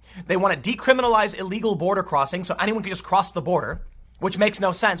alien. They want to decriminalize illegal border crossing so anyone can just cross the border, which makes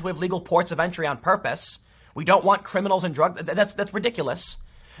no sense. We have legal ports of entry on purpose. We don't want criminals and drugs. That's ridiculous.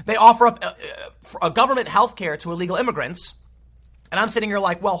 They offer up a government health care to illegal immigrants, and I'm sitting here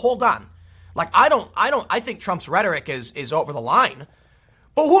like, well, hold on. Like, I think Trump's rhetoric is over the line,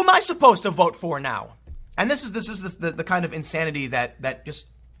 but who am I supposed to vote for now? And this is the kind of insanity that just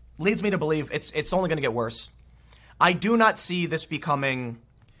leads me to believe it's only going to get worse. I do not see this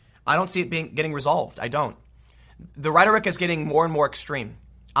I don't see it getting resolved. I don't. The rhetoric is getting more and more extreme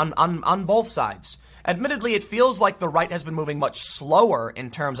on both sides. Admittedly, it feels like the right has been moving much slower in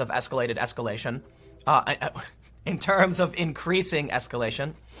terms of escalation, in terms of increasing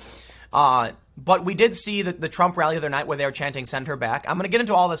escalation. But we did see the Trump rally the other night where they were chanting "Send her back." I'm going to get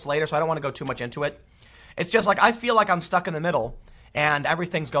into all this later, so I don't want to go too much into it. It's just like I feel like I'm stuck in the middle and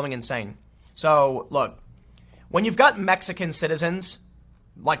everything's going insane. So, look, when you've got Mexican citizens,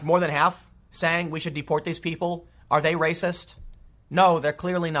 like more than half, saying we should deport these people, are they racist? No, they're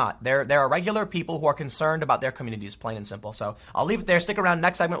clearly not. There are regular people who are concerned about their communities, plain and simple. So I'll leave it there. Stick around.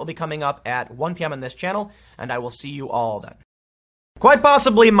 Next segment will be coming up at 1 p.m. on this channel, and I will see you all then. Quite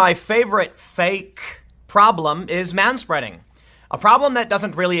possibly my favorite fake problem is manspreading. A problem that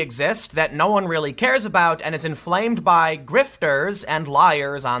doesn't really exist, that no one really cares about, and is inflamed by grifters and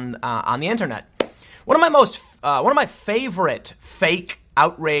liars on the internet. One of my favorite fake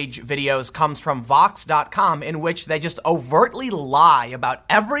outrage videos comes from Vox.com, in which they just overtly lie about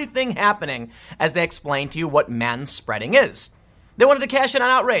everything happening as they explain to you what manspreading is. They wanted to cash in on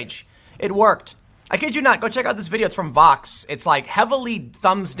outrage. It worked. I kid you not. Go check out this video. It's from Vox. It's like heavily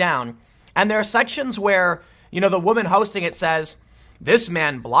thumbs down. And there are sections where, the woman hosting it says, this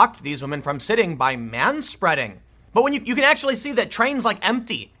man blocked these women from sitting by manspreading. But when you can actually see that train's like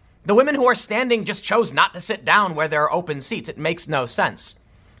empty. The women who are standing just chose not to sit down where there are open seats. It makes no sense.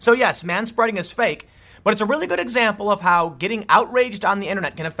 So yes, manspreading is fake, but it's a really good example of how getting outraged on the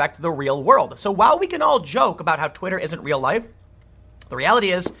internet can affect the real world. So while we can all joke about how Twitter isn't real life, the reality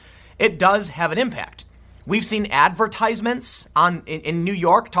is it does have an impact. We've seen advertisements in New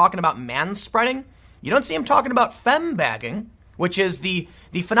York talking about manspreading. You don't see them talking about fembagging, which is the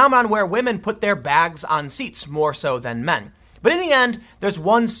phenomenon where women put their bags on seats more so than men. But in the end, there's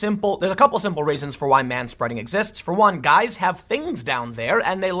a couple simple reasons for why manspreading exists. For one, guys have things down there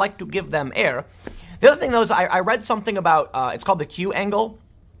and they like to give them air. The other thing though is I read something about, it's called the Q angle.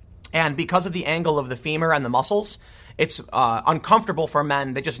 And because of the angle of the femur and the muscles, it's uncomfortable for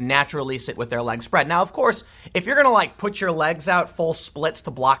men. They just naturally sit with their legs spread. Now, of course, if you're going to put your legs out full splits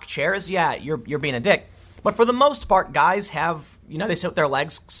to block chairs, yeah, you're being a dick. But for the most part, guys have, they sit with their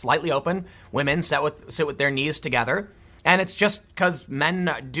legs slightly open. Women sit with their knees together. And it's just because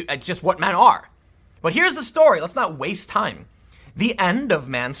it's just what men are. But here's the story. Let's not waste time. The end of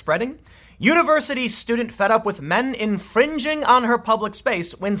manspreading. University student fed up with men infringing on her public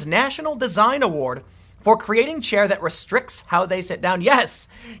space wins National Design Award for creating chair that restricts how they sit down. Yes,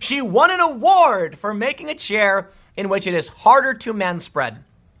 she won an award for making a chair in which it is harder to manspread.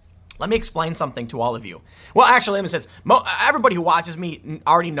 Let me explain something to all of you. Well, actually, let me say this. Everybody who watches me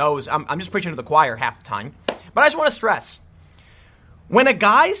already knows I'm just preaching to the choir half the time. But I just want to stress, when a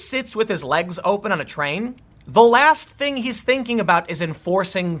guy sits with his legs open on a train, the last thing he's thinking about is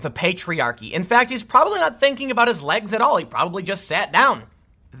enforcing the patriarchy. In fact, he's probably not thinking about his legs at all. He probably just sat down.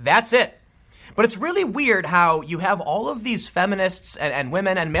 That's it. But it's really weird how you have all of these feminists and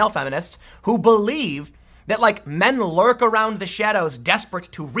women and male feminists who believe that like men lurk around the shadows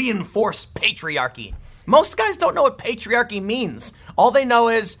desperate to reinforce patriarchy. Most guys don't know what patriarchy means. All they know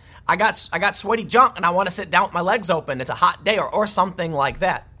is I got sweaty junk and I want to sit down with my legs open. It's a hot day or something like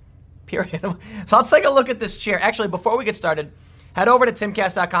that. Period. So let's take a look at this chair. Actually, before we get started, head over to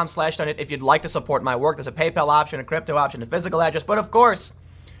timcast.com/donate if you'd like to support my work. There's a PayPal option, a crypto option, a physical address. But of course,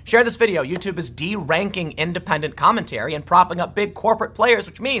 share this video. YouTube is de-ranking independent commentary and propping up big corporate players,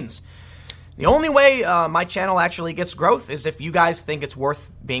 which means the only way my channel actually gets growth is if you guys think it's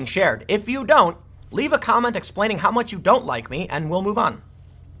worth being shared. If you don't, leave a comment explaining how much you don't like me, and we'll move on.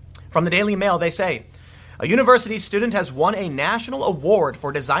 From the Daily Mail, they say, a university student has won a national award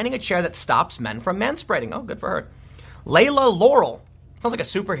for designing a chair that stops men from manspreading. Oh, good for her. Layla Laurel, sounds like a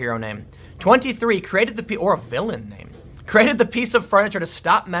superhero name, 23, or a villain name, created the piece of furniture to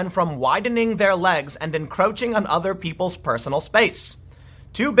stop men from widening their legs and encroaching on other people's personal space.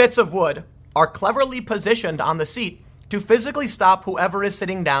 2 bits of wood are cleverly positioned on the seat to physically stop whoever is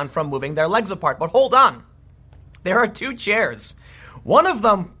sitting down from moving their legs apart. But hold on. There are 2 chairs. One of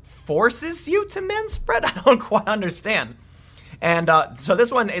them forces you to manspread? I don't quite understand. And so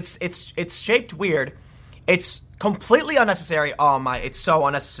this one, it's shaped weird. It's completely unnecessary. Oh my, it's so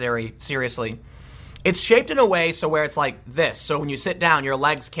unnecessary. Seriously. It's shaped in a way so where it's like this. So when you sit down, your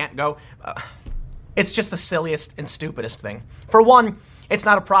legs can't go. It's just the silliest and stupidest thing. For one, it's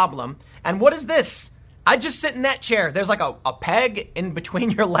not a problem. And what is this? I just sit in that chair. There's like a peg in between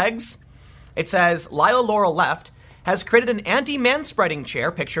your legs. It says, Lila Laurel Left has created an anti-manspreading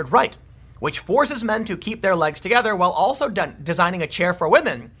chair pictured right, which forces men to keep their legs together while also designing a chair for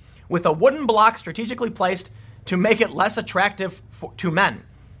women with a wooden block strategically placed to make it less attractive to men.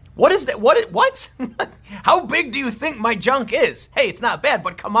 What is that? What? How big do you think my junk is? Hey, it's not bad,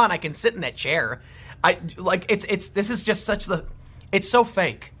 but come on, I can sit in that chair. This is just it's so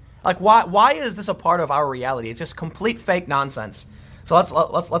fake. Like, why is this a part of our reality? It's just complete fake nonsense. So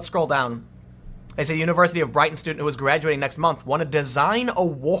let's scroll down. They say the University of Brighton student who is graduating next month won a design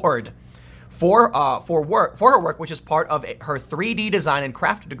award for her work, which is part of her 3D design and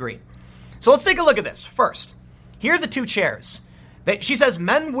craft degree. So let's take a look at this. First, here are the 2 chairs. She says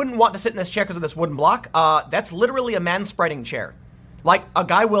men wouldn't want to sit in this chair because of this wooden block. That's literally a manspreading chair. Like, a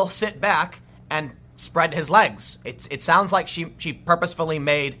guy will sit back and spread his legs. It sounds like she purposefully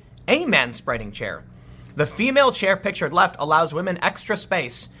made a manspreading chair. The female chair pictured left allows women extra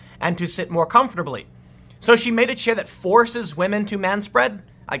space and to sit more comfortably. So she made a chair that forces women to manspread?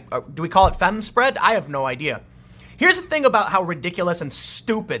 Do we call it femspread? I have no idea. Here's the thing about how ridiculous and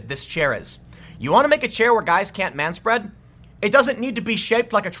stupid this chair is. You want to make a chair where guys can't manspread? It doesn't need to be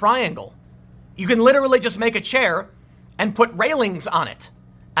shaped like a triangle. You can literally just make a chair and put railings on it.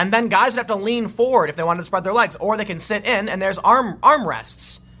 And then guys would have to lean forward if they wanted to spread their legs, or they can sit in and there's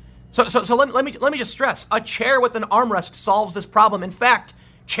armrests. So let me just stress, a chair with an armrest solves this problem. In fact,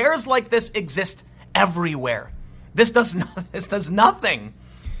 chairs like this exist everywhere. This does nothing.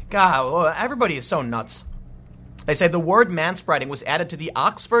 God, everybody is so nuts. They say the word manspreading was added to the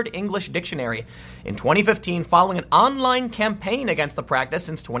Oxford English Dictionary in 2015 following an online campaign against the practice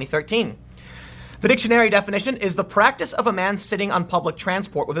since 2013. The dictionary definition is the practice of a man sitting on public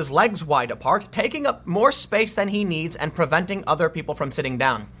transport with his legs wide apart, taking up more space than he needs and preventing other people from sitting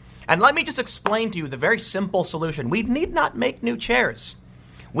down. And let me just explain to you the very simple solution. We need not make new chairs.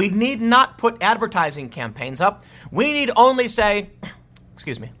 We need not put advertising campaigns up. We need only say,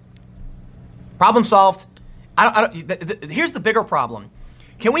 excuse me, problem solved. Here's the bigger problem.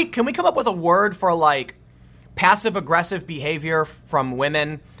 Can we come up with a word for like passive aggressive behavior from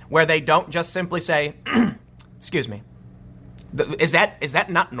women where they don't just simply say, excuse me? Is that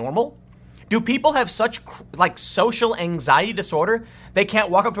not normal? Do people have such like social anxiety disorder they can't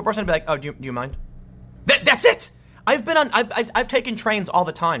walk up to a person and be like, oh, do you mind? That's it. I've taken trains all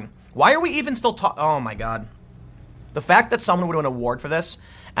the time. Why are we even still talking? Oh my God. The fact that someone would win an award for this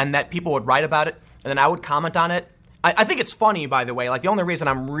and that people would write about it and then I would comment on it. I think it's funny, by the way. Like, the only reason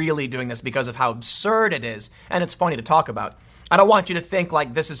I'm really doing this because of how absurd it is, and it's funny to talk about. I don't want you to think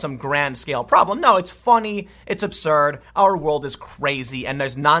like this is some grand scale problem. No, it's funny. It's absurd. Our world is crazy and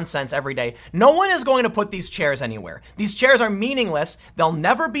there's nonsense every day. No one is going to put these chairs anywhere. These chairs are meaningless. They'll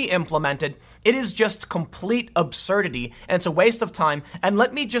never be implemented. It is just complete absurdity and it's a waste of time. And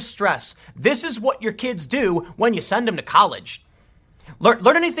let me just stress, this is what your kids do when you send them to college.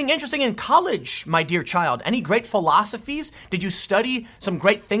 Learn anything interesting in college, my dear child? Any great philosophies? Did you study some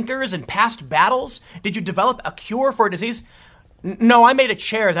great thinkers in past battles? Did you develop a cure for a disease? No, I made a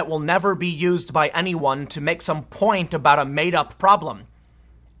chair that will never be used by anyone to make some point about a made-up problem.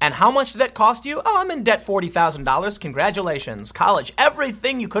 And how much did that cost you? Oh, I'm in debt $40,000. Congratulations. College,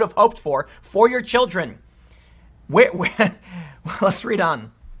 everything you could have hoped for your children. Let's read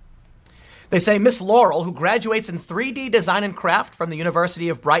on. They say Miss Laurel, who graduates in 3D design and craft from the University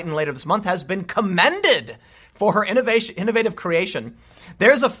of Brighton later this month, has been commended for her innovative creation.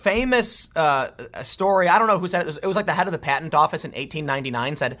 There's a famous story, I don't know who said it, it was like the head of the patent office in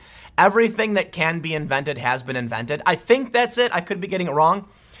 1899 said, everything that can be invented has been invented. I think that's it. I could be getting it wrong.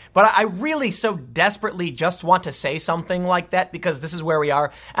 But I really so desperately just want to say something like that because this is where we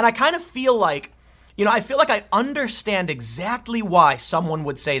are. And I kind of feel like, I understand exactly why someone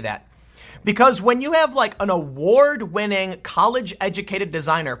would say that. Because when you have like an award-winning, college-educated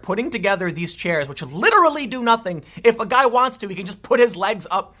designer putting together these chairs, which literally do nothing, if a guy wants to, he can just put his legs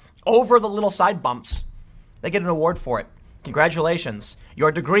up over the little side bumps. They get an award for it. Congratulations.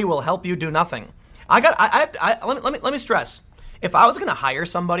 Your degree will help you do nothing. Let me stress. If I was going to hire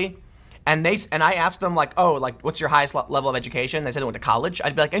somebody and I asked them like, what's your highest level of education? They said they went to college.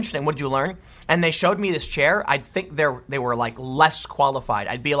 I'd be like, interesting. What did you learn? And they showed me this chair. I'd think they were like less qualified.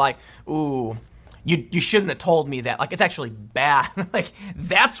 I'd be like, ooh, you shouldn't have told me that. Like, it's actually bad. Like,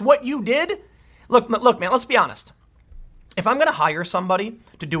 that's what you did? Look, man, let's be honest. If I'm going to hire somebody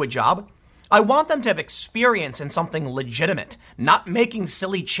to do a job, I want them to have experience in something legitimate, not making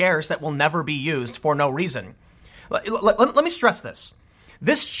silly chairs that will never be used for no reason. Let me stress this.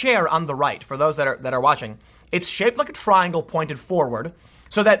 This chair on the right, for those that are watching, it's shaped like a triangle pointed forward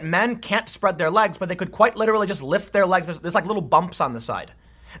so that men can't spread their legs, but they could quite literally just lift their legs. There's like little bumps on the side.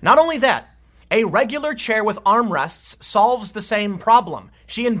 Not only that, a regular chair with armrests solves the same problem.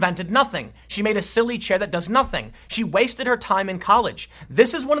 She invented nothing. She made a silly chair that does nothing. She wasted her time in college.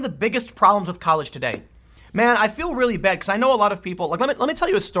 This is one of the biggest problems with college today. Man, I feel really bad because I know a lot of people, like, let me tell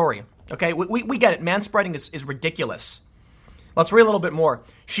you a story, okay? We get it. Manspreading is ridiculous. Let's read a little bit more.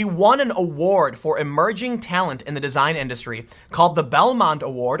 She won an award for emerging talent in the design industry called the Belmont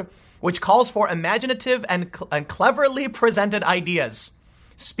Award, which calls for imaginative and cleverly presented ideas.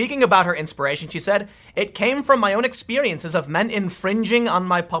 Speaking about her inspiration, she said, "It came from my own experiences of men infringing on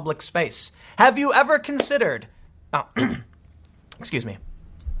my public space. Have you ever considered..." Excuse me.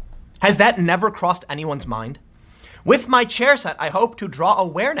 Has that never crossed anyone's mind? With my chair set, I hope to draw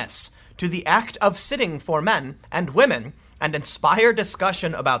awareness to the act of sitting for men and women and inspire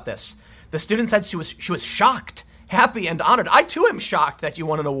discussion about this. The student said she was shocked, happy, and honored. I too am shocked that you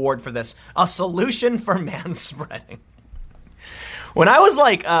won an award for this. A solution for manspreading. When I was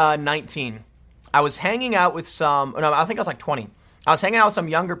like 19, I was hanging out with I think I was like 20. I was hanging out with some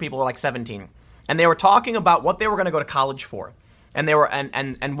younger people who were like 17. And they were talking about what they were going to go to college for. And they were,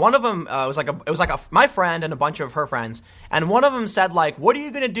 and one of them my friend and a bunch of her friends. And one of them said like, "What are you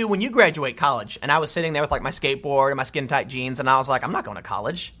going to do when you graduate college?" And I was sitting there with like my skateboard and my skin tight jeans. And I was like, I'm not going to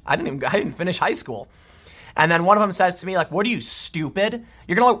college. I didn't finish high school. And then one of them says to me like, "What are you, stupid?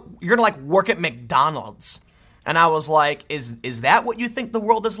 You're going to like work at McDonald's." And I was like, is that what you think the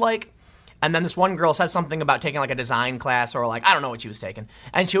world is like? And then this one girl says something about taking like a design class or like, I don't know what she was taking.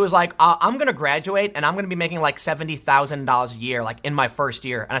 And she was like, I'm going to graduate and I'm going to be making like $70,000 a year, like in my first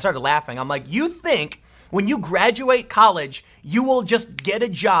year. And I started laughing. I'm like, you think when you graduate college, you will just get a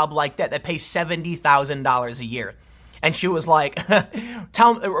job like that pays $70,000 a year? And she was like,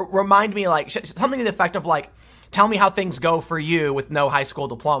 remind me like something to the effect of like, tell me how things go for you with no high school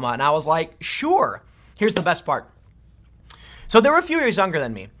diploma. And I was like, sure. Here's the best part. So they were a few years younger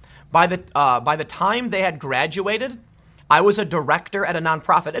than me. By the time they had graduated, I was a director at a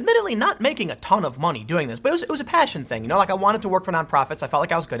nonprofit, admittedly not making a ton of money doing this, but it was a passion thing. You know, like I wanted to work for nonprofits. I felt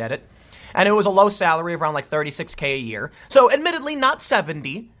like I was good at it. And it was a low salary of around like $36K a year. So admittedly not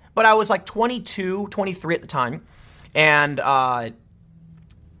 70, but I was like 22, 23 at the time. And 20,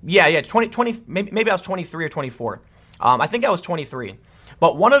 maybe I was 23 or 24. I think I was 23.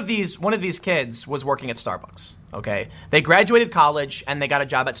 But one of these kids was working at Starbucks, okay? They graduated college and they got a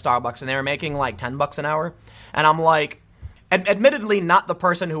job at Starbucks and they were making like $10 an hour. And I'm like, admittedly not the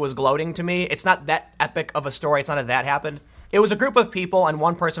person who was gloating to me. It's not that epic of a story. It's not that happened. It was a group of people and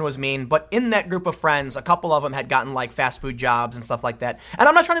one person was mean, but in that group of friends, a couple of them had gotten like fast food jobs and stuff like that. And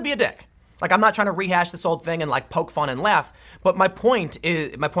I'm not trying to be a dick. Like, I'm not trying to rehash this old thing and like poke fun and laugh, but my point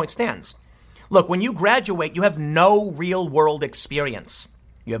stands. Look, when you graduate, you have no real world experience.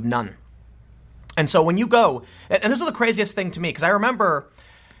 You have none. And so when you go, and this is the craziest thing to me, because I remember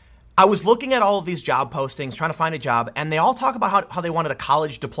I was looking at all of these job postings, trying to find a job, and they all talk about how they wanted a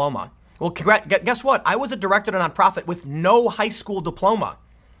college diploma. Well, guess what? I was a director of a nonprofit with no high school diploma.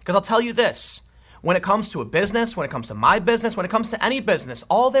 Because I'll tell you this, when it comes to a business, when it comes to my business, when it comes to any business,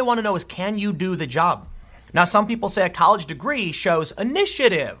 all they want to know is, can you do the job? Now, some people say a college degree shows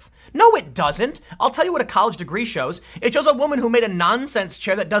initiative. No, it doesn't. I'll tell you what a college degree shows. It shows a woman who made a nonsense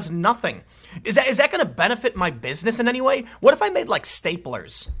chair that does nothing. Is that going to benefit my business in any way? What if I made like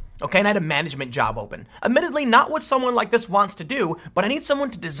staplers? Okay, and I had a management job open. Admittedly, not what someone like this wants to do, but I need someone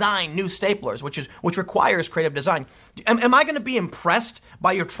to design new staplers, which requires creative design. Am I going to be impressed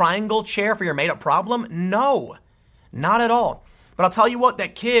by your triangle chair for your made-up problem? No, not at all. But I'll tell you what,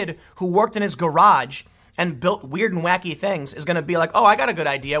 that kid who worked in his garage and built weird and wacky things is going to be like, oh, I got a good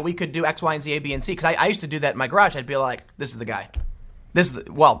idea. We could do X, Y, and Z, A, B, and C. Because I used to do that in my garage. I'd be like, this is the guy. This is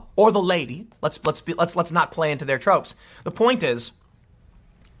or the lady. Let's not play into their tropes. The point is,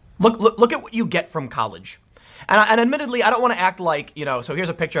 look at what you get from college. And admittedly, I don't want to act like, so here's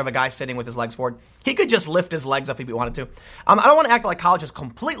a picture of a guy sitting with his legs forward. He could just lift his legs up if he wanted to. I don't want to act like college is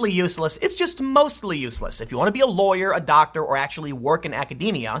completely useless. It's just mostly useless. If you want to be a lawyer, a doctor, or actually work in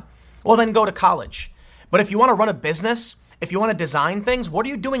academia, well, then go to college. But if you want to run a business, if you want to design things, what are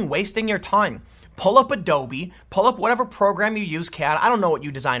you doing wasting your time? Pull up Adobe, pull up whatever program you use, CAD, I don't know what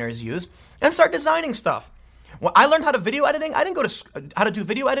you designers use, and start designing stuff. When I learned how to video editing, I didn't go to how to do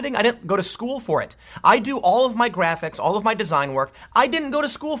video editing. I didn't go to school for it. I do all of my graphics, all of my design work. I didn't go to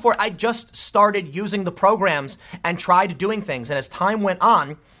school for it. I just started using the programs and tried doing things. And as time went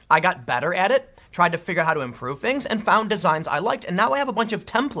on, I got better at it, tried to figure out how to improve things, and found designs I liked. And now I have a bunch of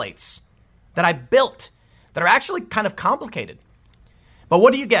templates that I built that are actually kind of complicated. But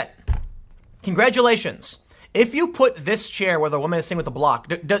what do you get? Congratulations. If you put this chair where the woman is sitting with the block,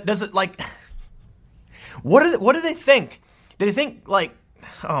 does it like... What do they think? Do they think like,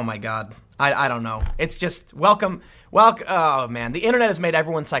 oh my God, I don't know. It's just welcome. Oh man, the internet has made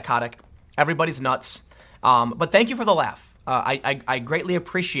everyone psychotic. Everybody's nuts. But thank you for the laugh. I greatly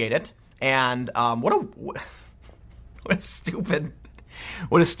appreciate it. And what a stupid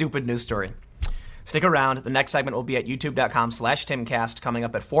news story. Stick around. The next segment will be at youtube.com/Timcast coming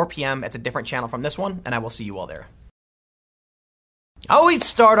up at 4 p.m. It's a different channel from this one, and I will see you all there. I always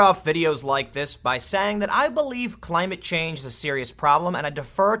start off videos like this by saying that I believe climate change is a serious problem, and I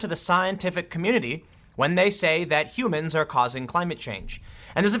defer to the scientific community when they say that humans are causing climate change.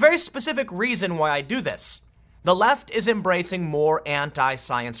 And there's a very specific reason why I do this. The left is embracing more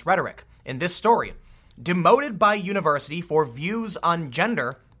anti-science rhetoric. In this story, demoted by university for views on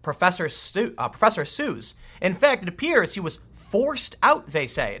gender, Professor Seuss. In fact, it appears he was forced out, they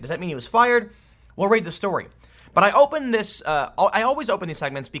say. Does that mean he was fired? We'll read the story. But I always open these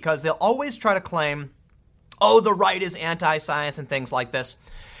segments because they'll always try to claim, oh, the right is anti-science and things like this.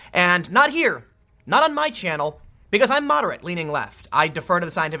 And not here, not on my channel, because I'm moderate, leaning left. I defer to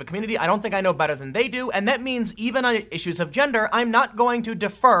the scientific community. I don't think I know better than they do. And that means even on issues of gender, I'm not going to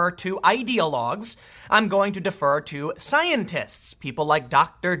defer to ideologues. I'm going to defer to scientists, people like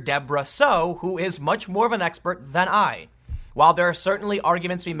Dr. Deborah So, who is much more of an expert than I. While there are certainly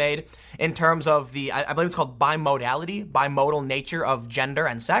arguments to be made in terms of the, I believe it's called bimodal nature of gender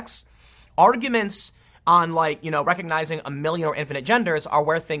and sex, arguments on recognizing a million or infinite genders are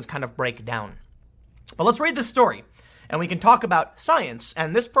where things kind of break down. But let's read this story and we can talk about science.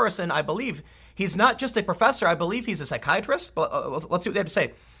 And this person, I believe, he's not just a professor, I believe he's a psychiatrist, but let's see what they have to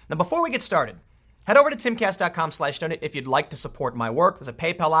say. Now, before we get started, head over to timcast.com/donate if you'd like to support my work. There's a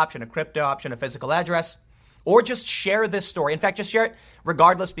PayPal option, a crypto option, a physical address. Or just share this story. In fact, just share it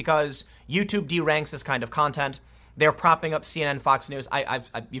regardless because YouTube deranks this kind of content. They're propping up CNN, Fox News.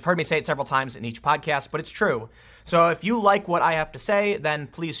 You've heard me say it several times in each podcast, but it's true. So if you like what I have to say, then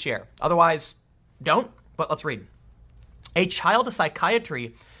please share. Otherwise, don't. But let's read. A child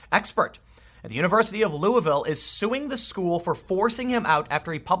psychiatry expert at the University of Louisville is suing the school for forcing him out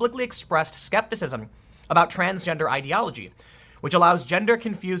after he publicly expressed skepticism about transgender ideology, which allows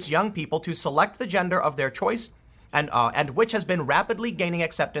gender-confused young people to select the gender of their choice and which has been rapidly gaining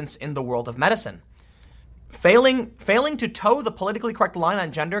acceptance in the world of medicine. Failing to toe the politically correct line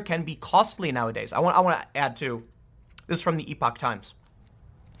on gender can be costly nowadays. I want to add to this from the Epoch Times.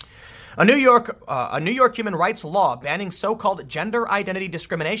 A New York human rights law banning so-called gender identity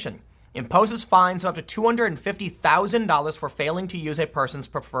discrimination imposes fines of up to $250,000 for failing to use a person's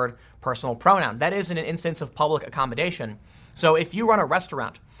preferred personal pronoun. That is in an instance of public accommodation. So if you run a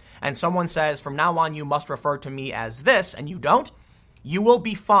restaurant and someone says, from now on, you must refer to me as this, and you don't, you will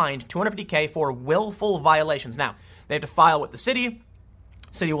be fined $250K for willful violations. Now, they have to file with the city.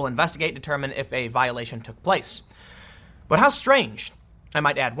 City will investigate, determine if a violation took place. But how strange, I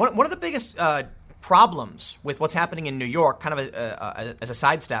might add. One of the biggest problems with what's happening in New York, kind of as a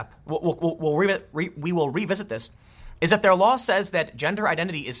sidestep, we will revisit this, is that their law says that gender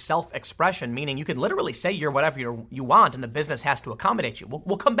identity is self-expression, meaning you can literally say you're whatever you want and the business has to accommodate you.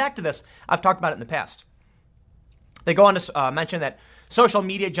 We'll come back to this. I've talked about it in the past. They go on to mention that social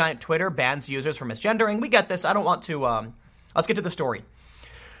media giant Twitter bans users for misgendering. We get this. I don't want to... let's get to the story.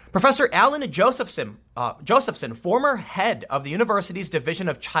 Professor Alan Josephson, former head of the university's Division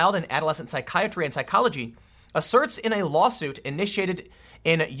of Child and Adolescent Psychiatry and Psychology, asserts in a lawsuit initiated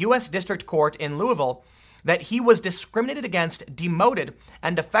in U.S. District Court in Louisville that he was discriminated against, demoted,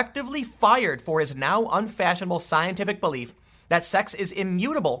 and effectively fired for his now unfashionable scientific belief that sex is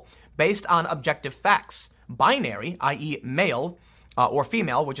immutable based on objective facts, binary, i.e. male or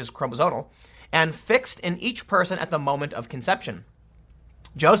female, which is chromosomal, and fixed in each person at the moment of conception.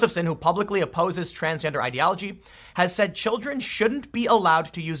 Josephson, who publicly opposes transgender ideology, has said children shouldn't be allowed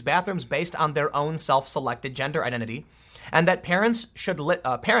to use bathrooms based on their own self-selected gender identity, and that parents should listen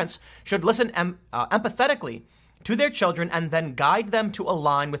empathetically to their children and then guide them to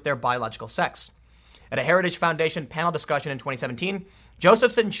align with their biological sex. At a Heritage Foundation panel discussion in 2017,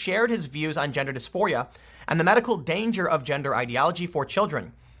 Josephson shared his views on gender dysphoria and the medical danger of gender ideology for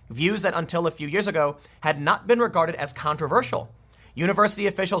children, views that until a few years ago had not been regarded as controversial. University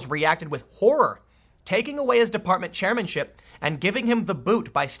officials reacted with horror, taking away his department chairmanship and giving him the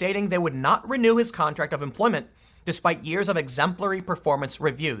boot by stating they would not renew his contract of employment despite years of exemplary performance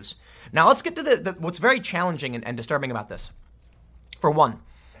reviews. Now let's get to what's very challenging and disturbing about this. For one,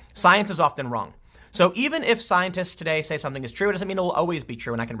 science is often wrong. So even if scientists today say something is true, it doesn't mean it will always be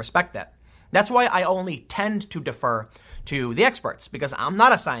true, and I can respect that. That's why I only tend to defer to the experts, because I'm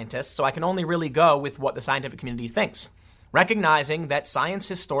not a scientist, so I can only really go with what the scientific community thinks, recognizing that science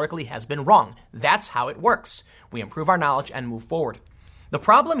historically has been wrong. That's how it works. We improve our knowledge and move forward. The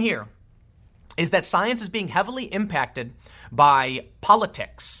problem here is that science is being heavily impacted by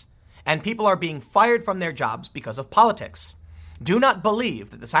politics, and people are being fired from their jobs because of politics. Do not believe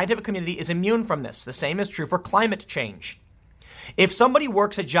that the scientific community is immune from this. The same is true for climate change. If somebody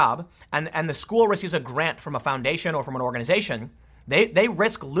works a job and the school receives a grant from a foundation or from an organization, they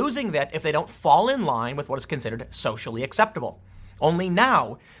risk losing that if they don't fall in line with what is considered socially acceptable. Only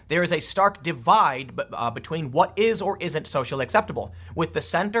now there is a stark divide between what is or isn't socially acceptable, with the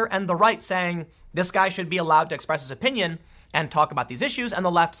center and the right saying this guy should be allowed to express his opinion and talk about these issues, and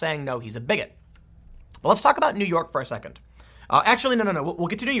the left saying no, he's a bigot. But let's talk about New York for a second. Actually, no. We'll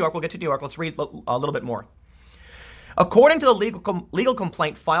get to New York. Let's read a little bit more. According to the legal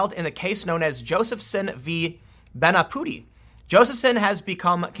complaint filed in the case known as Josephson v. Benapudi, Josephson has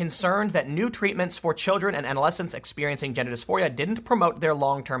become concerned that new treatments for children and adolescents experiencing gender dysphoria didn't promote their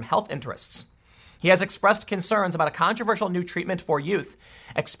long-term health interests. He has expressed concerns about a controversial new treatment for youth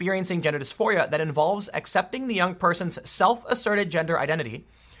experiencing gender dysphoria that involves accepting the young person's self-asserted gender identity,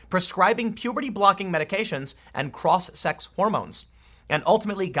 prescribing puberty-blocking medications and cross-sex hormones, and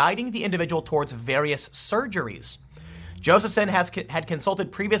ultimately guiding the individual towards various surgeries. Josephson had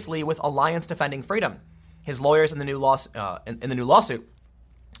consulted previously with Alliance Defending Freedom, his lawyers in the new lawsuit,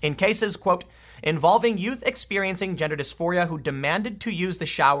 in cases, quote, involving youth experiencing gender dysphoria who demanded to use the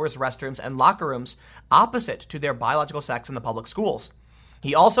showers, restrooms, and locker rooms opposite to their biological sex in the public schools.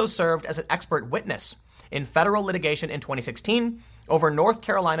 He also served as an expert witness in federal litigation in 2016 over North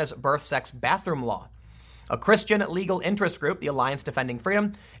Carolina's birth-sex bathroom law. A Christian legal interest group, the Alliance Defending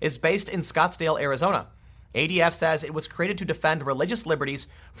Freedom, is based in Scottsdale, Arizona. ADF says it was created to defend religious liberties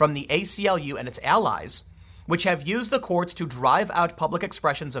from the ACLU and its allies, which have used the courts to drive out public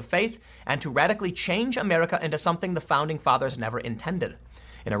expressions of faith and to radically change America into something the Founding Fathers never intended.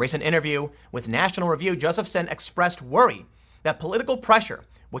 In a recent interview with National Review, Josephson expressed worry that political pressure,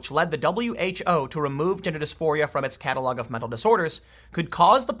 which led the WHO to remove gender dysphoria from its catalog of mental disorders, could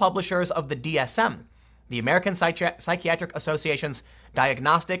cause the publishers of the DSM, the American Psychiatric Association's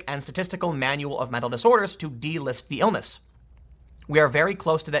Diagnostic and Statistical Manual of Mental Disorders, to delist the illness. We are very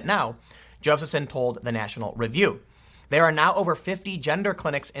close to that now, Josephson told the National Review. There are now over 50 gender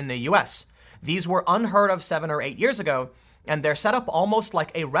clinics in the U.S. These were unheard of 7 or 8 years ago, and they're set up almost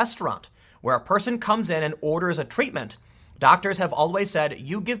like a restaurant where a person comes in and orders a treatment. Doctors have always said,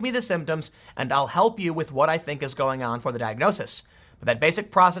 you give me the symptoms and I'll help you with what I think is going on for the diagnosis. But that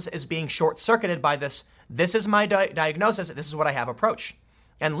basic process is being short-circuited by this is my diagnosis, this is what I have approach.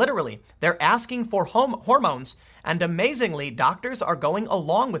 And literally, they're asking for hormones, and amazingly, doctors are going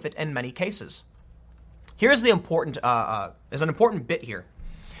along with it in many cases. Here's the there's an important bit here.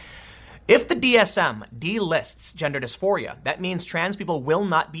 If the DSM delists gender dysphoria, that means trans people will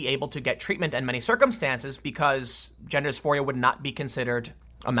not be able to get treatment in many circumstances because gender dysphoria would not be considered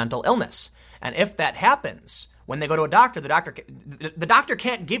a mental illness. And if that happens, when they go to a doctor, the doctor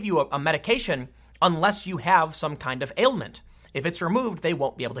can't give you a medication unless you have some kind of ailment. If it's removed, they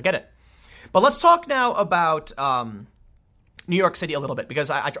won't be able to get it. But let's talk now about New York City a little bit, because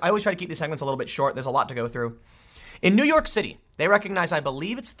I always try to keep these segments a little bit short. There's a lot to go through. In New York City, they recognize, I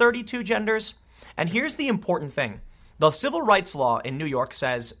believe it's 32 genders. And here's the important thing. The civil rights law in New York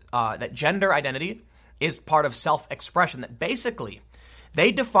says that gender identity is part of self-expression, that basically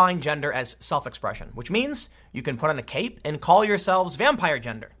they define gender as self-expression, which means you can put on a cape and call yourselves vampire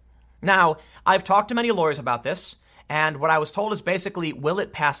gender. Now, I've talked to many lawyers about this, and what I was told is basically, will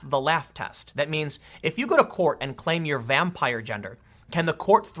it pass the laugh test? That means if you go to court and claim you're vampire gender, can the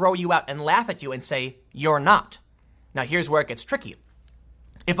court throw you out and laugh at you and say you're not? Now, here's where it gets tricky.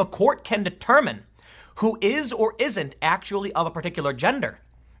 If a court can determine who is or isn't actually of a particular gender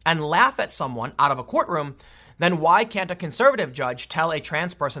and laugh at someone out of a courtroom, then why can't a conservative judge tell a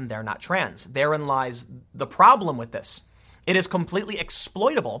trans person they're not trans? Therein lies the problem with this. It is completely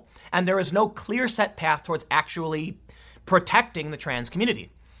exploitable, and there is no clear set path towards actually protecting the trans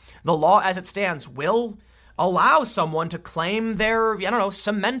community. The law as it stands will allow someone to claim their,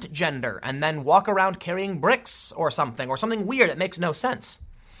 cement gender and then walk around carrying bricks or something weird that makes no sense.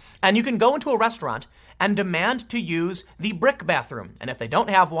 And you can go into a restaurant and demand to use the brick bathroom. And if they don't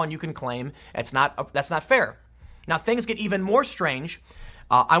have one, you can claim that's not fair. Now, things get even more strange.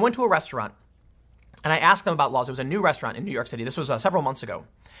 I went to a restaurant and I asked them about laws. It was a new restaurant in New York City. This was several months ago.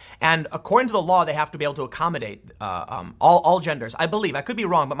 And according to the law, they have to be able to accommodate all genders. I believe, I could be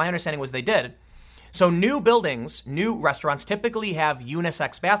wrong, but my understanding was they did. So new buildings, new restaurants typically have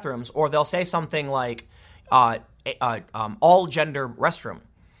unisex bathrooms, or they'll say something like all gender restroom.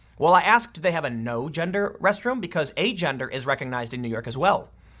 Well, I asked, do they have a no gender restroom? Because agender is recognized in New York as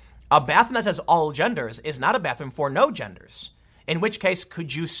well. A bathroom that says all genders is not a bathroom for no genders. In which case,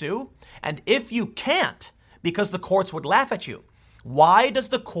 could you sue? And if you can't, because the courts would laugh at you, why does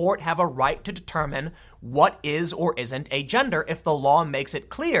the court have a right to determine what is or isn't a gender if the law makes it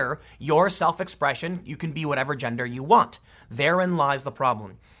clear your self-expression, you can be whatever gender you want? Therein lies the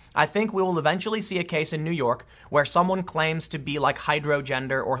problem. I think we will eventually see a case in New York where someone claims to be like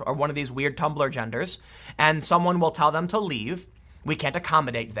hydrogender or one of these weird Tumblr genders, and someone will tell them to leave. We can't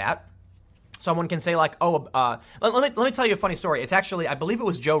accommodate that. Someone can say like, let me tell you a funny story. It's actually, I believe it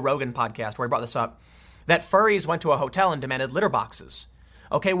was Joe Rogan podcast where he brought this up, that furries went to a hotel and demanded litter boxes.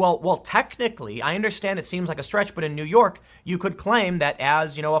 Okay, well, technically, I understand it seems like a stretch, but in New York, you could claim that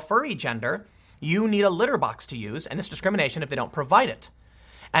as, a furry gender, you need a litter box to use, and it's discrimination if they don't provide it.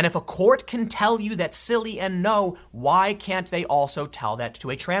 And if a court can tell you that's silly and no, why can't they also tell that to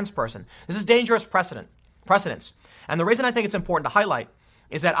a trans person? This is dangerous precedence. And the reason I think it's important to highlight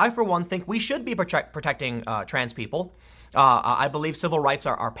is that I, for one, think we should be protecting trans people. I believe civil rights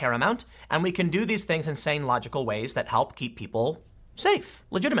are paramount, and we can do these things in sane, logical ways that help keep people safe,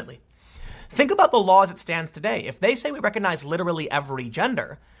 legitimately. Think about the law as it stands today. If they say we recognize literally every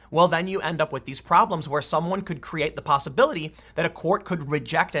gender, well, then you end up with these problems where someone could create the possibility that a court could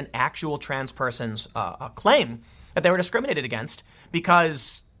reject an actual trans person's claim that they were discriminated against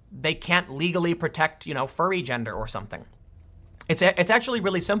because they can't legally protect, furry gender or something. It's actually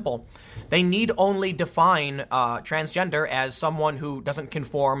really simple. They need only define transgender as someone who doesn't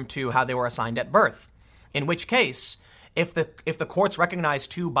conform to how they were assigned at birth. In which case, if the courts recognize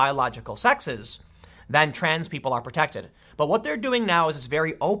two biological sexes, then trans people are protected. But what they're doing now is this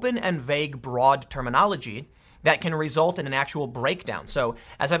very open and vague, broad terminology that can result in an actual breakdown. So,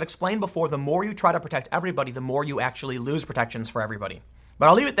 as I've explained before, the more you try to protect everybody, the more you actually lose protections for everybody. But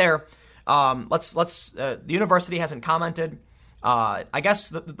I'll leave it there. The university hasn't commented. I guess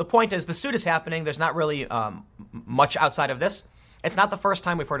the point is the suit is happening. There's not really much outside of this. It's not the first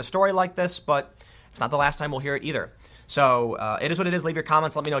time we've heard a story like this, but it's not the last time we'll hear it either. So it is what it is. Leave your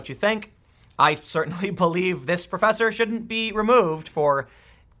comments. Let me know what you think. I certainly believe this professor shouldn't be removed for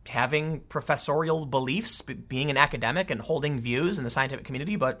having professorial beliefs, being an academic and holding views in the scientific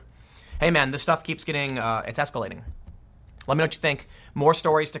community. But hey, man, this stuff keeps getting, it's escalating. Let me know what you think. More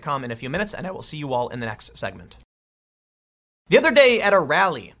stories to come in a few minutes, and I will see you all in the next segment. The other day at a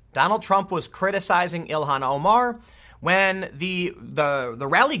rally, Donald Trump was criticizing Ilhan Omar, when the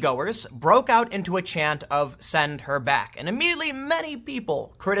rally goers broke out into a chant of "Send her back." And immediately many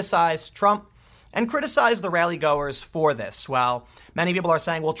people criticized Trump and criticized the rally goers for this. Well, many people are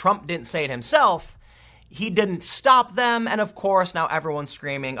saying, well, Trump didn't say it himself. He didn't stop them. And of course, now everyone's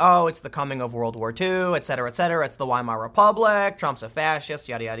screaming, oh, it's the coming of World War II, et cetera, et cetera. It's the Weimar Republic. Trump's a fascist,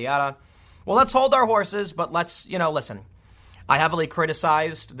 yada, yada, yada. Well, let's hold our horses, but let's, listen. I heavily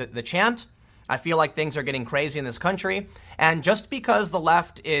criticized the chant. I feel like things are getting crazy in this country. And just because the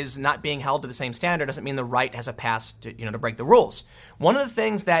left is not being held to the same standard doesn't mean the right has a pass to, to break the rules. One of the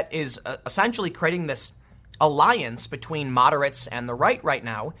things that is essentially creating this alliance between moderates and the right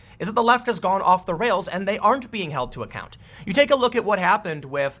now is that the left has gone off the rails and they aren't being held to account. You take a look at what happened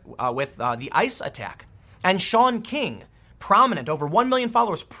with the ICE attack and Shaun King, prominent, over 1 million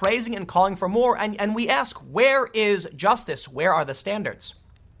followers, praising and calling for more. And we ask, where is justice? Where are the standards?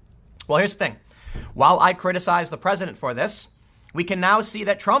 Well, here's the thing. While I criticize the president for this, we can now see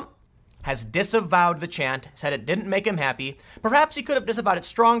that Trump has disavowed the chant, said it didn't make him happy. Perhaps he could have disavowed it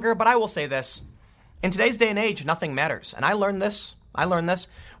stronger, but I will say this. In today's day and age, nothing matters. And I learned this.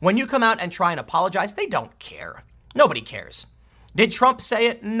 When you come out and try and apologize, they don't care. Nobody cares. Did Trump say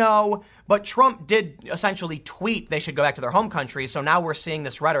it? No. But Trump did essentially tweet they should go back to their home country. So now we're seeing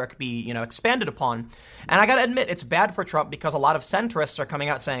this rhetoric be, expanded upon. And I got to admit, it's bad for Trump because a lot of centrists are coming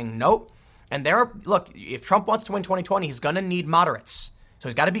out saying, nope. And look, if Trump wants to win 2020, he's going to need moderates. So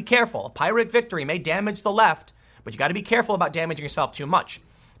he's got to be careful. A Pyrrhic victory may damage the left, but you got to be careful about damaging yourself too much.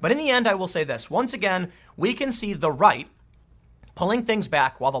 But in the end, I will say this. Once again, we can see the right pulling things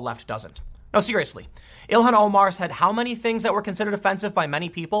back while the left doesn't. No, seriously. Ilhan Omar said how many things that were considered offensive by many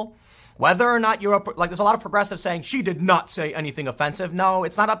people? Whether or not there's a lot of progressives saying she did not say anything offensive. No,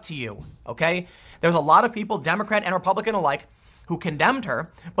 it's not up to you, okay? There's a lot of people, Democrat and Republican alike, who condemned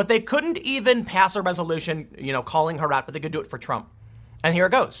her, but they couldn't even pass a resolution, calling her out, but they could do it for Trump. And here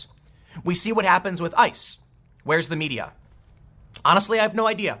it goes. We see what happens with ICE. Where's the media? Honestly, I have no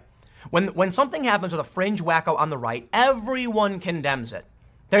idea. When something happens with a fringe wacko on the right, everyone condemns it.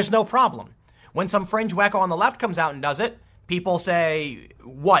 There's no problem. When some fringe wacko on the left comes out and does it, people say,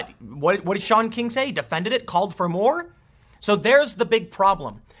 what? What did Shaun King say? He defended it, called for more? So there's the big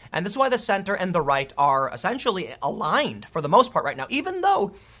problem. And this is why the center and the right are essentially aligned for the most part right now, even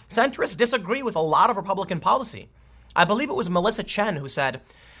though centrists disagree with a lot of Republican policy. I believe it was Melissa Chen who said,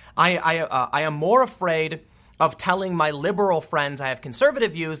 I am more afraid of telling my liberal friends I have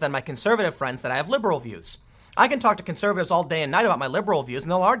conservative views than my conservative friends that I have liberal views. I can talk to conservatives all day and night about my liberal views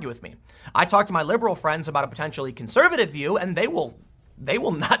and they'll argue with me. I talk to my liberal friends about a potentially conservative view and they will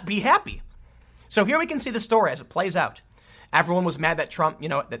not be happy. So here we can see the story as it plays out. Everyone was mad that Trump,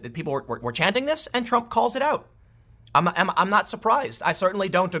 that people were chanting this, and Trump calls it out. I'm not surprised. I certainly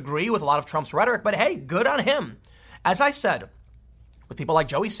don't agree with a lot of Trump's rhetoric, but hey, good on him. As I said, with people like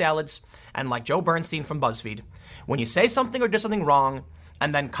Joey Salads and like Joe Bernstein from BuzzFeed, when you say something or do something wrong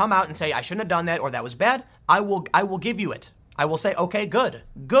and then come out and say, I shouldn't have done that or that was bad, I will give you it. I will say, okay, good,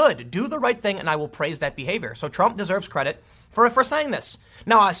 do the right thing, and I will praise that behavior. So Trump deserves credit for saying this.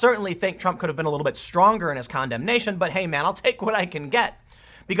 Now, I certainly think Trump could have been a little bit stronger in his condemnation, but hey, man, I'll take what I can get.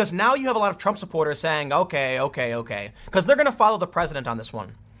 Because now you have a lot of Trump supporters saying, okay, because they're going to follow the president on this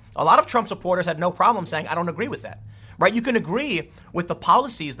one. A lot of Trump supporters had no problem saying, I don't agree with that. Right? You can agree with the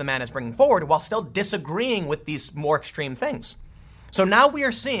policies the man is bringing forward while still disagreeing with these more extreme things. So now we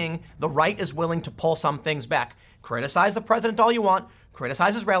are seeing the right is willing to pull some things back. Criticize the president all you want,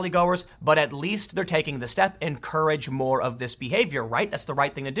 criticize his rally goers, but at least they're taking the step, encourage more of this behavior, right? That's the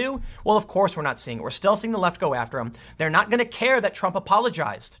right thing to do. Well, of course we're not seeing it. We're still seeing the left go after him. They're not going to care that Trump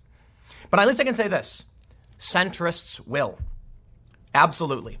apologized. But at least I can say this. Centrists will.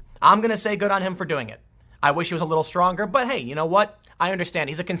 Absolutely. I'm going to say good on him for doing it. I wish he was a little stronger, but hey, you know what? I understand.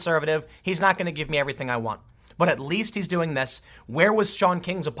 He's a conservative. He's not going to give me everything I want. But at least he's doing this. Where was Shaun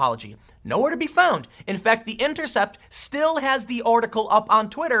King's apology? Nowhere to be found. In fact, The Intercept still has the article up on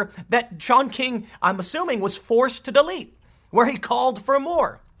Twitter that Shaun King, I'm assuming, was forced to delete, where he called for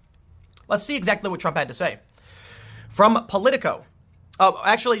more. Let's see exactly what Trump had to say. From Politico. Oh,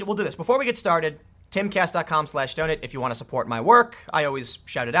 actually, we'll do this. Before we get started, timcast.com/donate if you want to support my work. I always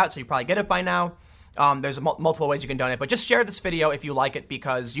shout it out, so you probably get it by now. There's multiple ways you can donate, but just share this video if you like it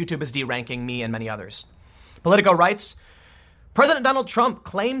because YouTube is deranking me and many others. Politico writes, President Donald Trump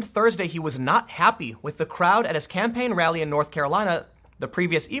claimed Thursday he was not happy with the crowd at his campaign rally in North Carolina the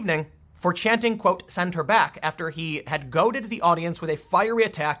previous evening for chanting, quote, send her back after he had goaded the audience with a fiery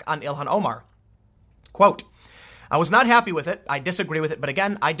attack on Ilhan Omar. Quote, I was not happy with it. I disagree with it. But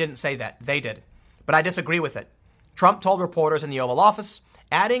again, I didn't say that. They did. But I disagree with it. Trump told reporters in the Oval Office,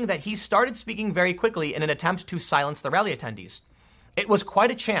 adding that he started speaking very quickly in an attempt to silence the rally attendees. It was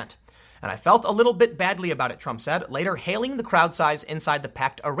quite a chant, and I felt a little bit badly about it, Trump said, later hailing the crowd size inside the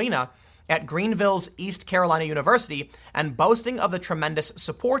packed arena at Greenville's East Carolina University and boasting of the tremendous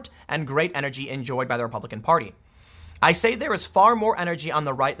support and great energy enjoyed by the Republican Party. I say there is far more energy on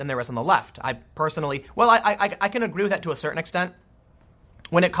the right than there is on the left. I personally, I can agree with that to a certain extent.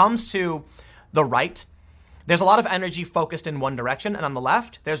 When it comes to the right, there's a lot of energy focused in one direction, and on the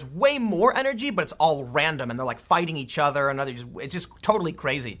left, there's way more energy, but it's all random, and they're like fighting each other, and it's just totally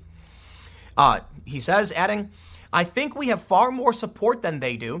crazy. He says, adding, I think we have far more support than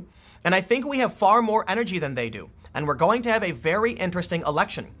they do, and I think we have far more energy than they do, and we're going to have a very interesting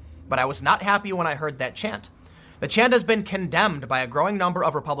election. But I was not happy when I heard that chant. The chant has been condemned by a growing number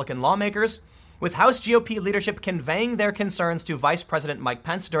of Republican lawmakers, with House GOP leadership conveying their concerns to Vice President Mike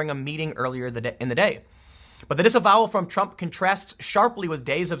Pence during a meeting earlier in the day. But the disavowal from Trump contrasts sharply with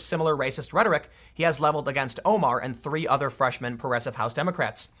days of similar racist rhetoric he has leveled against Omar and 3 other freshman progressive House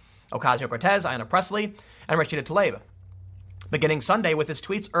Democrats, Ocasio-Cortez, Ayanna Pressley, and Rashida Tlaib, beginning Sunday with his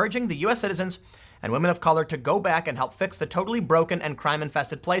tweets urging the U.S. citizens and women of color to go back and help fix the totally broken and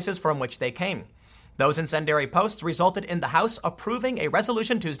crime-infested places from which they came. Those incendiary posts resulted in the House approving a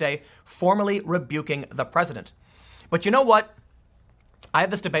resolution Tuesday formally rebuking the president. But you know what? I have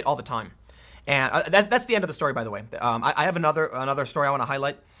this debate all the time. And that's the end of the story, by the way. I have another story I want to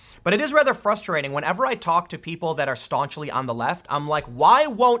highlight. But it is rather frustrating whenever I talk to people that are staunchly on the left. I'm like, why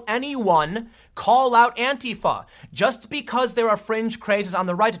won't anyone call out Antifa? Just because there are fringe crazes on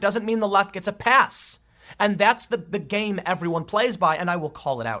the right, it doesn't mean the left gets a pass. And that's the game everyone plays by, and I will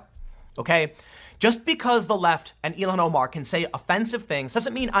call it out. Okay? Just because the left and Ilhan Omar can say offensive things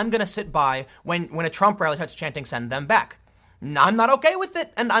doesn't mean I'm going to sit by when a Trump rally starts chanting, send them back. I'm not okay with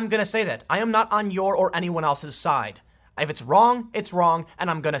it, and I'm going to say that. I am not on your or anyone else's side. If it's wrong, and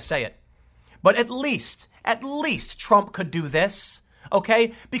I'm going to say it. But at least Trump could do this,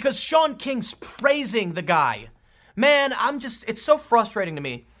 okay? Because Sean King's praising the guy. Man, it's so frustrating to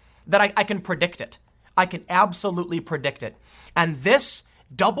me that I can predict it. I can absolutely predict it. And this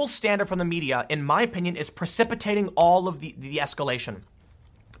double standard from the media, in my opinion, is precipitating all of the escalation.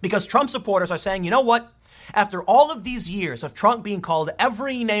 Because Trump supporters are saying, you know what? After all of these years of Trump being called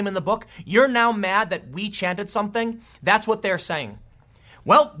every name in the book, you're now mad that we chanted something? That's what they're saying.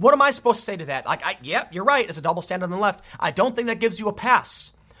 Well, what am I supposed to say to that? Yep, you're right. It's a double standard on the left. I don't think that gives you a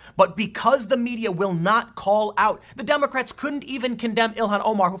pass. But because the media will not call out, the Democrats couldn't even condemn Ilhan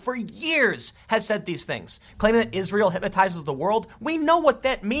Omar, who for years has said these things, claiming that Israel hypnotizes the world. We know what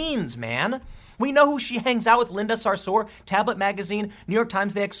that means, man. We know who she hangs out with, Linda Sarsour, Tablet Magazine, New York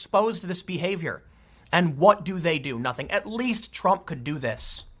Times. They exposed this behavior. And what do? Nothing. At least Trump could do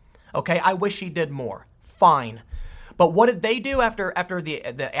this. Okay, I wish he did more. Fine. But what did they do after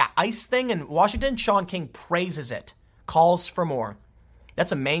the ICE thing in Washington? Sean King praises it, calls for more.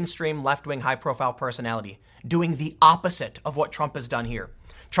 That's a mainstream left-wing high-profile personality doing the opposite of what Trump has done here.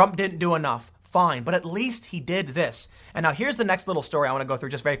 Trump didn't do enough. Fine. But at least he did this. And now here's the next little story I want to go through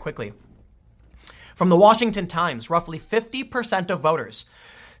just very quickly. From the Washington Times, roughly 50% of voters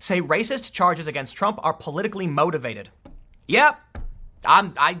say racist charges against Trump are politically motivated. Yeah,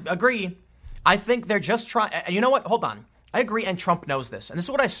 I agree. I think they're just trying. You know what? Hold on. I agree, and Trump knows this. And this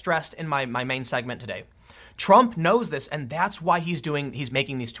is what I stressed in my main segment today. Trump knows this, and that's why he's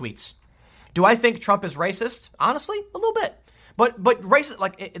making these tweets. Do I think Trump is racist? Honestly, a little bit. But racist,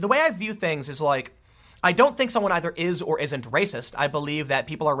 like the way I view things is like, I don't think someone either is or isn't racist. I believe that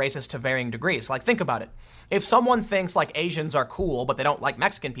people are racist to varying degrees. Like, think about it. If someone thinks like Asians are cool, but they don't like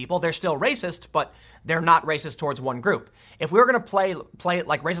Mexican people, they're still racist, but they're not racist towards one group. If we were going to play it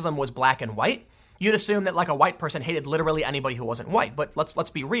like racism was black and white, you'd assume that like a white person hated literally anybody who wasn't white. But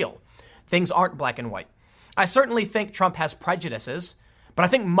let's be real. Things aren't black and white. I certainly think Trump has prejudices, but I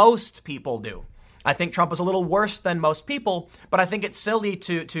think most people do. I think Trump is a little worse than most people, but I think it's silly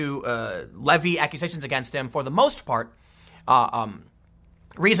to levy accusations against him for the most part.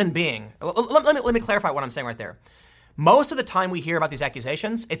 Reason being, let me clarify what I'm saying right there. Most of the time we hear about these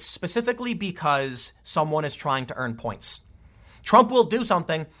accusations, it's specifically because someone is trying to earn points. Trump will do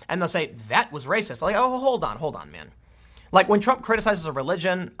something and they'll say, that was racist. Like, oh, hold on, man. Like when Trump criticizes a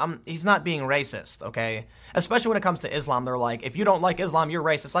religion, he's not being racist, okay? Especially when it comes to Islam, they're like, if you don't like Islam, you're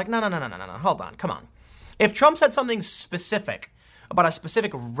racist. Like, no, hold on, come on. If Trump said something specific about a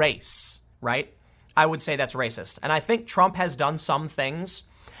specific race, right, I would say that's racist. And I think Trump has done some things.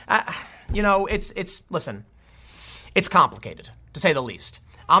 Listen, it's complicated, to say the least.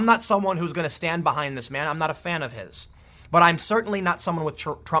 I'm not someone who's going to stand behind this man. I'm not a fan of his. But I'm certainly not someone with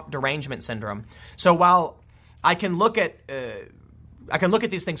Trump derangement syndrome. So while I can look at look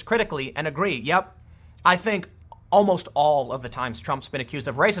at these things critically and agree, yep, I think almost all of the times Trump's been accused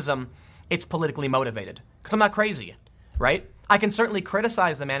of racism, it's politically motivated. Because I'm not crazy, right? I can certainly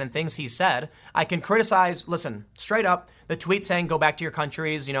criticize the man and things he said. I can criticize, listen, straight up, the tweet saying go back to your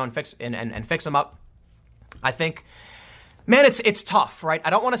countries, and fix them up. I think, man, it's tough, right? I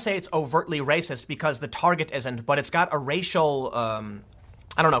don't want to say it's overtly racist because the target isn't, but it's got a racial,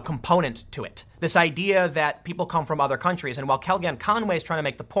 component to it. This idea that people come from other countries. And while Kellyanne Conway is trying to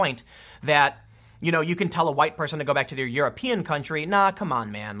make the point that, you can tell a white person to go back to their European country, nah, come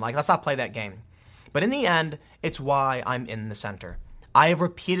on, man. Like, let's not play that game. But in the end, it's why I'm in the center. I have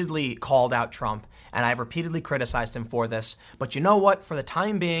repeatedly called out Trump, and I have repeatedly criticized him for this. But you know what? For the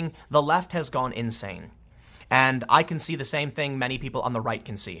time being, the left has gone insane. And I can see the same thing many people on the right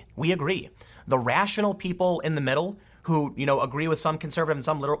can see. We agree. The rational people in the middle who, agree with some conservative and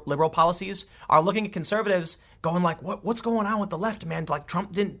some liberal policies are looking at conservatives going like, what's going on with the left, man? Like,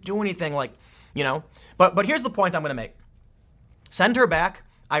 Trump didn't do anything, But here's the point I'm going to make. Send her back.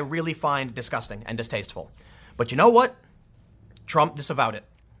 I really find disgusting and distasteful. But you know what? Trump disavowed it.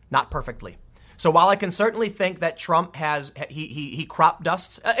 Not perfectly. So while I can certainly think that Trump he crop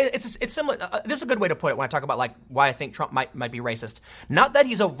dusts, it's similar. This is a good way to put it when I talk about like why I think Trump might be racist. Not that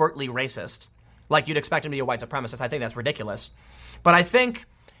he's overtly racist, like you'd expect him to be a white supremacist. I think that's ridiculous. But I think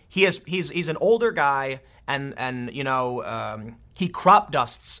he's an older guy and he crop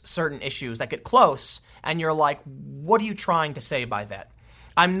dusts certain issues that get close, and you're like, what are you trying to say by that?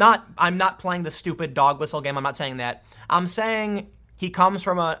 I'm not playing the stupid dog whistle game. I'm not saying that. I'm saying he comes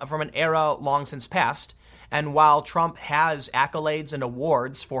from an era long since past. And while Trump has accolades and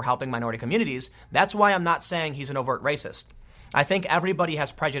awards for helping minority communities, that's why I'm not saying he's an overt racist. I think everybody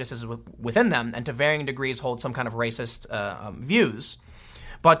has prejudices within them and to varying degrees hold some kind of racist views.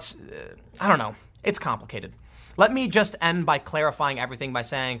 But I don't know. It's complicated. Let me just end by clarifying everything by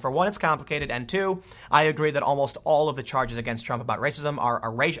saying, for one, it's complicated, and two, I agree that almost all of the charges against Trump about racism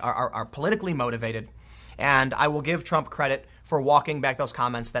are politically motivated, and I will give Trump credit for walking back those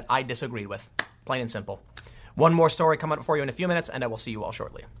comments that I disagreed with, plain and simple. One more story coming up for you in a few minutes, and I will see you all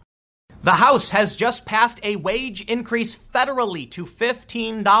shortly. The House has just passed a wage increase federally to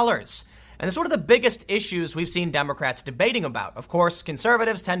 $15. And it's one of the biggest issues we've seen Democrats debating about. Of course,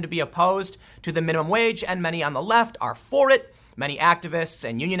 conservatives tend to be opposed to the minimum wage, and many on the left are for it. Many activists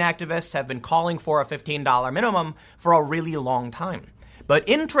and union activists have been calling for a $15 minimum for a really long time. But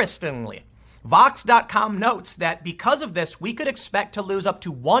interestingly, Vox.com notes that because of this, we could expect to lose up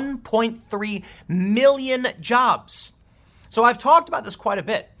to 1.3 million jobs. So I've talked about this quite a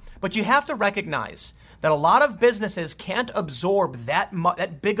bit, but you have to recognize that a lot of businesses can't absorb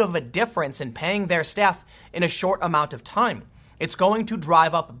that big of a difference in paying their staff in a short amount of time. It's going to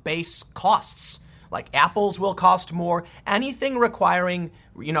drive up base costs. Like apples will cost more. Anything requiring,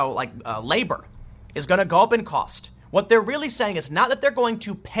 labor is going to go up in cost. What they're really saying is not that they're going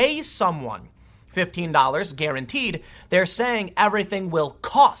to pay someone $15 guaranteed. They're saying everything will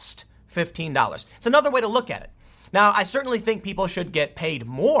cost $15. It's another way to look at it. Now, I certainly think people should get paid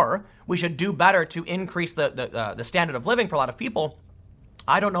more. We should do better to increase the standard of living for a lot of people.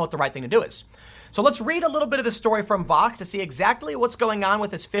 I don't know what the right thing to do is. So let's read a little bit of the story from Vox to see exactly what's going on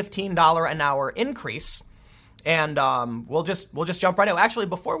with this $15 an hour increase. And we'll just jump right in. Actually,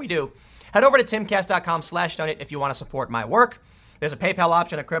 before we do, head over to timcast.com/donate if you want to support my work. There's a PayPal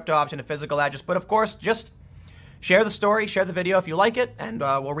option, a crypto option, a physical address. But of course, just share the story, share the video if you like it, and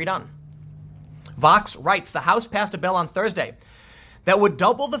we'll read on. Vox writes, the House passed a bill on Thursday that would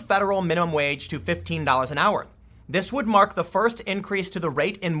double the federal minimum wage to $15 an hour. This would mark the first increase to the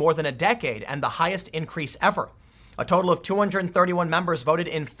rate in more than a decade and the highest increase ever. A total of 231 members voted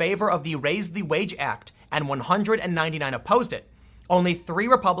in favor of the Raise the Wage Act, and 199 opposed it. Only 3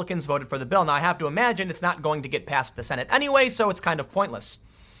 Republicans voted for the bill. Now, I have to imagine it's not going to get past the Senate anyway, so it's kind of pointless.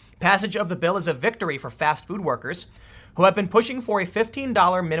 Passage of the bill is a victory for fast food workers who have been pushing for a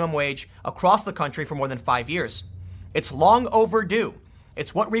 $15 minimum wage across the country for more than 5 years. It's long overdue.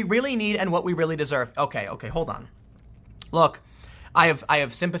 It's what we really need and what we really deserve. Okay, hold on. Look, I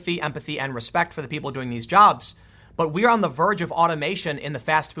have sympathy, empathy, and respect for the people doing these jobs, but we're on the verge of automation in the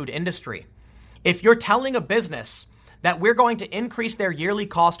fast food industry. If you're telling a business that we're going to increase their yearly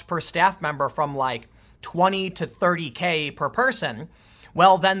cost per staff member from like 20 to 30K per person,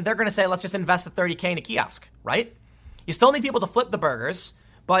 well, then they're going to say, let's just invest the 30K in a kiosk, right? You still need people to flip the burgers,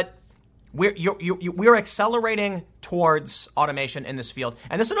 but we're accelerating towards automation in this field.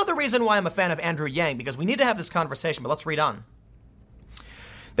 And this is another reason why I'm a fan of Andrew Yang, because we need to have this conversation, but let's read on.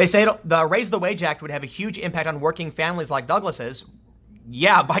 They say the Raise the Wage Act would have a huge impact on working families like Douglas's.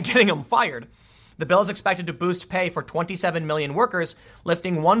 Yeah, by getting them fired. The bill is expected to boost pay for 27 million workers,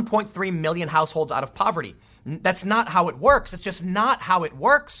 lifting 1.3 million households out of poverty. That's not how it works. It's just not how it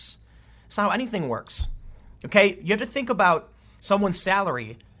works. It's not how anything works. Okay, you have to think about someone's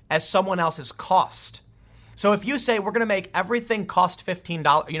salary as someone else's cost. So if you say we're going to make everything cost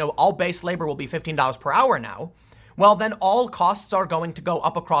 $15, all base labor will be $15 per hour now, well, then all costs are going to go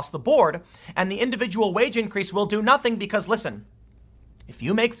up across the board, and the individual wage increase will do nothing because, listen, if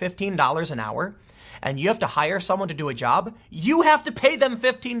you make $15 an hour and you have to hire someone to do a job, you have to pay them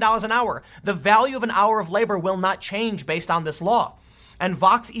 $15 an hour. The value of an hour of labor will not change based on this law. And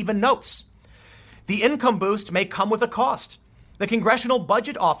Vox even notes, the income boost may come with a cost. The Congressional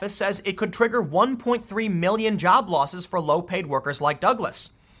Budget Office says it could trigger 1.3 million job losses for low-paid workers like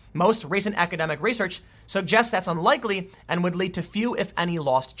Douglas. Most recent academic research suggests that's unlikely and would lead to few, if any,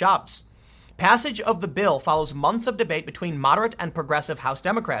 lost jobs. Passage of the bill follows months of debate between moderate and progressive House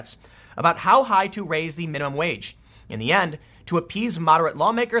Democrats about how high to raise the minimum wage. In the end, to appease moderate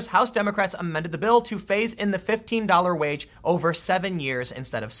lawmakers, House Democrats amended the bill to phase in the $15 wage over 7 years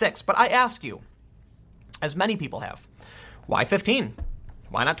instead of 6. But I ask you, as many people have, why 15?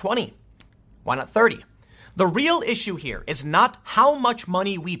 Why not 20? Why not 30? The real issue here is not how much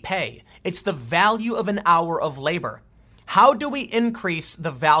money we pay. It's the value of an hour of labor. How do we increase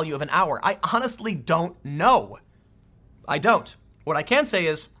the value of an hour? I honestly don't know. I don't. What I can say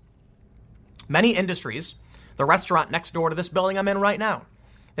is many industries, the restaurant next door to this building I'm in right now,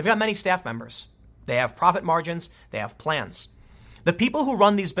 they've got many staff members. They have profit margins. They have plans. The people who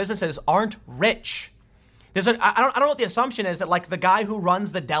run these businesses aren't rich. I don't know what the assumption is that like the guy who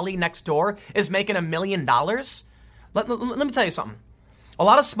runs the deli next door is making $1 million. Let me tell you something. A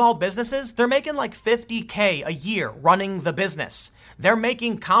lot of small businesses, they're making like $50K a year running the business. They're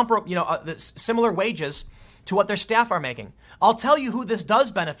making similar wages to what their staff are making. I'll tell you who this does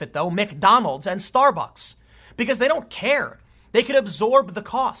benefit though, McDonald's and Starbucks, because they don't care. They could absorb the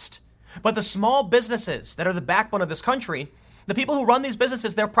cost. But the small businesses that are the backbone of this country, the people who run these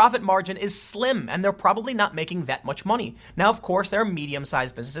businesses, their profit margin is slim and they're probably not making that much money. Now, of course, there are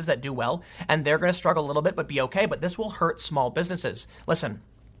medium-sized businesses that do well and they're going to struggle a little bit but be okay. But this will hurt small businesses. Listen,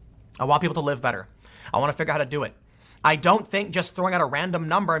 I want people to live better. I want to figure out how to do it. I don't think just throwing out a random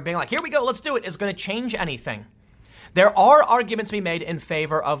number and being like, here we go, let's do it, is going to change anything. There are arguments to be made in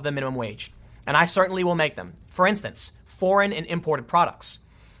favor of the minimum wage, and I certainly will make them. For instance, foreign and imported products.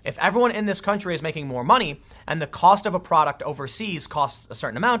 If everyone in this country is making more money and the cost of a product overseas costs a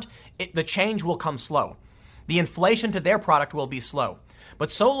certain amount, the change will come slow. The inflation to their product will be slow. But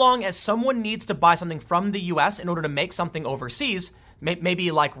so long as someone needs to buy something from the US in order to make something overseas,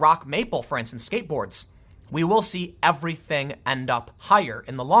 maybe like rock maple, for instance, skateboards, we will see everything end up higher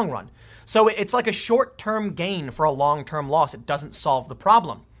in the long run. So it's like a short-term gain for a long-term loss. It doesn't solve the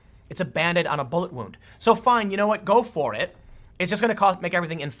problem. It's a Band-Aid on a bullet wound. So fine, you know what? Go for it. It's just going to make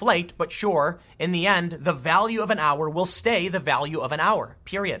everything inflate, but sure, in the end, the value of an hour will stay the value of an hour,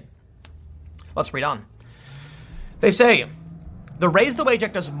 period. Let's read on. They say, the Raise the Wage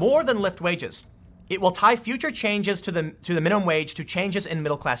Act does more than lift wages. It will tie future changes to the minimum wage to changes in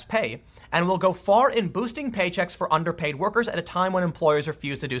middle-class pay, and will go far in boosting paychecks for underpaid workers at a time when employers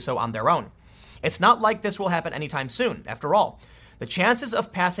refuse to do so on their own. It's not like this will happen anytime soon. After all, the chances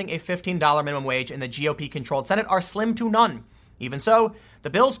of passing a $15 minimum wage in the GOP-controlled Senate are slim to none. Even so, the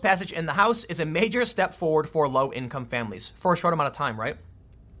bill's passage in the House is a major step forward for low-income families for a short amount of time, right?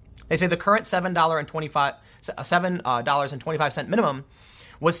 They say the current $7.25 minimum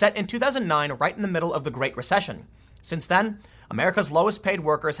was set in 2009, right in the middle of the Great Recession. Since then, America's lowest-paid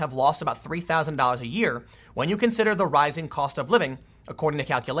workers have lost about $3,000 a year when you consider the rising cost of living, according to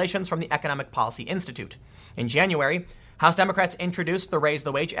calculations from the Economic Policy Institute. In January, House Democrats introduced the Raise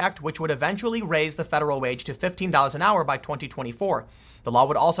the Wage Act, which would eventually raise the federal wage to $15 an hour by 2024. The law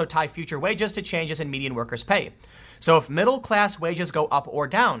would also tie future wages to changes in median workers' pay. So if middle-class wages go up or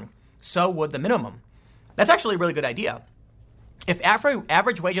down, so would the minimum. That's actually a really good idea. If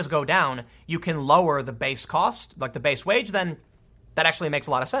average wages go down, you can lower the base cost, like the base wage, then that actually makes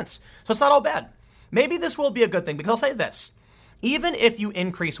a lot of sense. So it's not all bad. Maybe this will be a good thing, because I'll say this. Even if you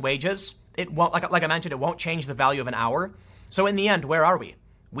increase wages, it won't, like I mentioned, it won't change the value of an hour. So in the end, where are we?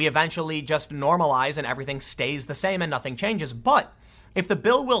 We eventually just normalize and everything stays the same and nothing changes. But if the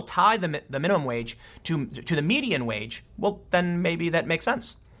bill will tie the minimum wage to the median wage, well, then maybe that makes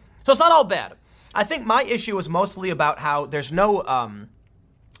sense. So it's not all bad. I think my issue is mostly about how there's no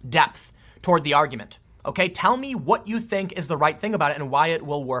depth toward the argument. Okay, tell me what you think is the right thing about it and why it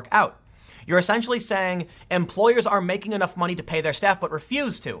will work out. You're essentially saying employers are making enough money to pay their staff but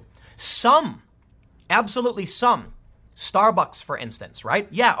refuse to. Some, absolutely some Starbucks, for instance, right?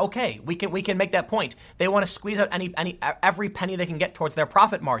 Yeah, okay, we can make that point. They want to squeeze out every penny they can get towards their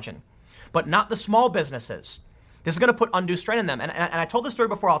profit margin, but not the small businesses. This is going to put undue strain on them. And I told this story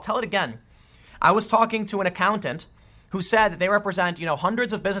before. I'll tell it again. I was talking to an accountant who said that they represent,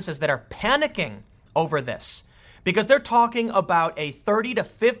 hundreds of businesses that are panicking over this because they're talking about a 30 to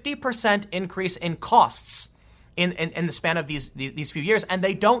 50% increase in costs in the span of these few years, and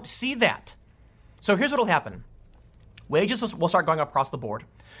they don't see that. So here's what will happen. Wages will start going up across the board.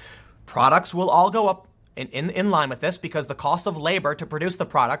 Products will all go up in line with this because the cost of labor to produce the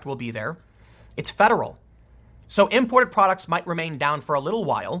product will be there. It's federal. So imported products might remain down for a little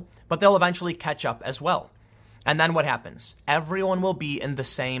while, but they'll eventually catch up as well. And then what happens? Everyone will be in the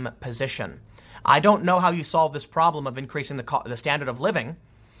same position. I don't know how you solve this problem of increasing the standard of living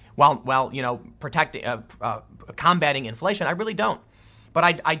while protecting, combating inflation. I really don't.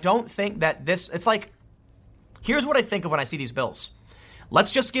 But I don't think that it's like, here's what I think of when I see these bills.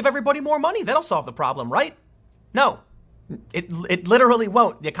 Let's just give everybody more money. That'll solve the problem, right? No, it literally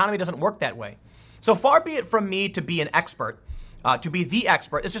won't. The economy doesn't work that way. So far be it from me to be an expert, to be the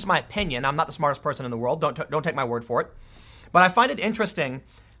expert. It's just my opinion. I'm not the smartest person in the world. Don't take my word for it. But I find it interesting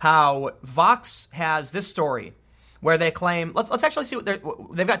how Vox has this story where they claim, let's actually see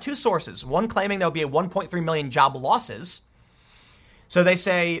they've got two sources. One claiming there'll be a 1.3 million job losses. So they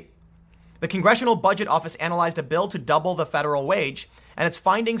say the Congressional Budget Office analyzed a bill to double the federal wage, and its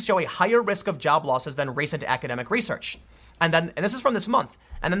findings show a higher risk of job losses than recent academic research. And this is from this month.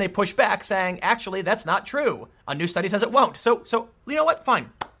 And then they push back saying, actually, that's not true. A new study says it won't. So you know what?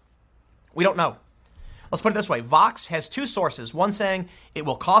 Fine. We don't know. Let's put it this way. Vox has two sources. One saying it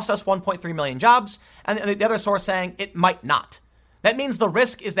will cost us 1.3 million jobs, and the other source saying it might not. That means the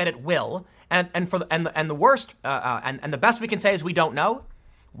risk is that it will. And the worst and the best we can say is we don't know.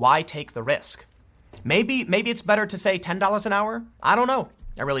 Why take the risk? Maybe it's better to say $10 an hour. I don't know.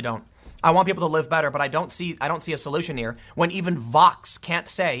 I really don't. I want people to live better, but I don't see a solution here when even Vox can't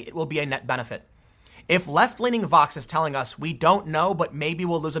say it will be a net benefit. If left-leaning Vox is telling us we don't know, but maybe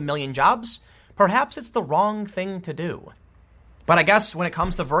we'll lose 1 million jobs, perhaps it's the wrong thing to do. But I guess when it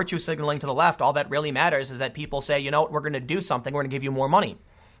comes to virtue signaling to the left, all that really matters is that people say, you know what, we're going to do something. We're going to give you more money.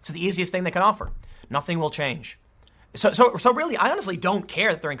 It's the easiest thing they can offer. Nothing will change. So really, I honestly don't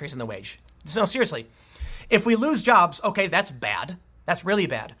care that they're increasing the wage. No, seriously. If we lose jobs, okay, that's bad. That's really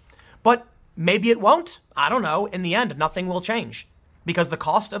bad. But maybe it won't. I don't know. In the end, nothing will change because the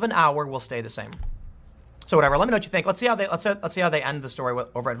cost of an hour will stay the same. So whatever. Let me know what you think. Let's see how they end the story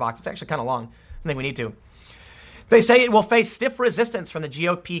over at Vox. It's actually kind of long. I think we need to. They say it will face stiff resistance from the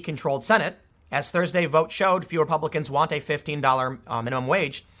GOP-controlled Senate. As Thursday vote showed, few Republicans want a $15 minimum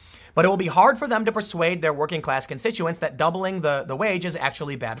wage. But it will be hard for them to persuade their working class constituents that doubling the wage is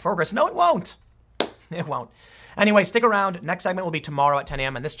actually bad for progress. No, it won't. It won't. Anyway, stick around. Next segment will be tomorrow at 10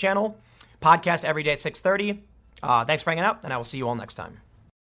 a.m. on this channel. Podcast every day at 6:30. Thanks for hanging out, and I will see you all next time.